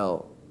healed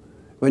well.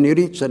 When he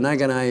reached an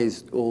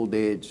agonized old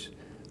age,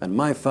 and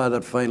my father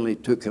finally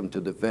took him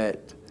to the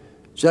vet,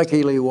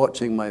 Jackie lay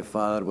watching my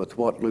father with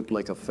what looked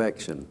like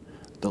affection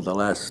till the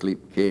last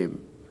sleep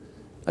came.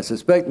 I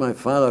suspect my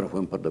father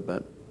whimpered a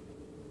bit,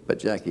 but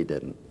Jackie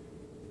didn't.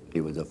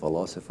 He was a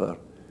philosopher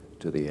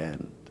to the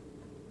end.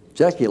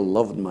 Jackie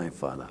loved my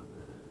father,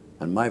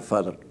 and my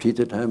father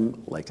treated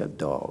him like a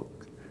dog.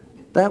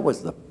 That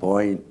was the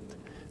point.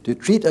 To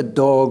treat a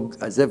dog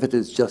as if it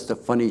is just a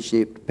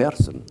funny-shaped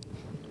person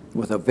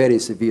with a very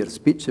severe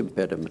speech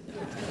impediment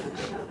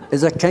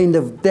is a kind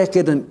of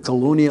decadent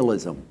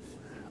colonialism,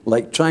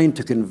 like trying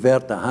to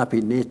convert a happy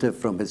native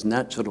from his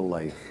natural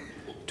life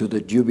to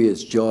the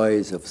dubious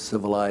joys of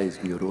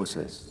civilized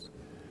neurosis.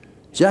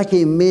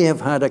 Jackie may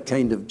have had a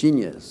kind of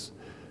genius,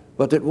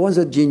 but it was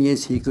a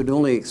genius he could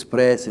only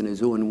express in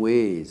his own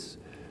ways,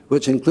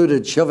 which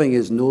included shoving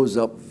his nose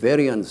up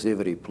very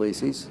unsavory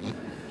places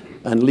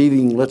and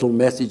leaving little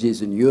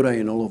messages in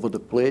urine all over the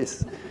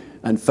place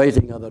and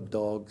fighting other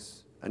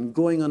dogs and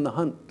going on the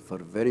hunt for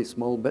very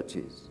small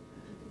bitches.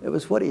 It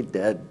was what he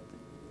did.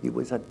 He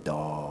was a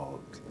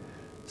dog.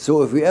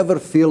 So if we ever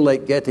feel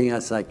like getting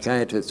a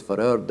psychiatrist for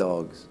our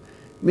dogs,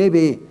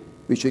 maybe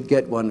we should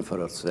get one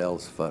for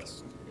ourselves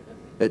first.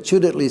 It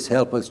should at least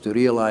help us to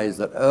realize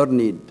that our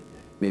need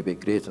may be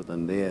greater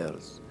than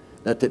theirs,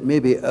 that it may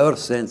be our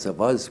sense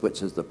of us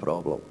which is the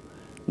problem,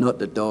 not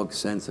the dog's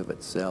sense of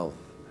itself.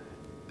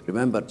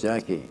 Remember,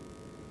 Jackie,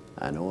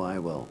 I know I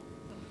will.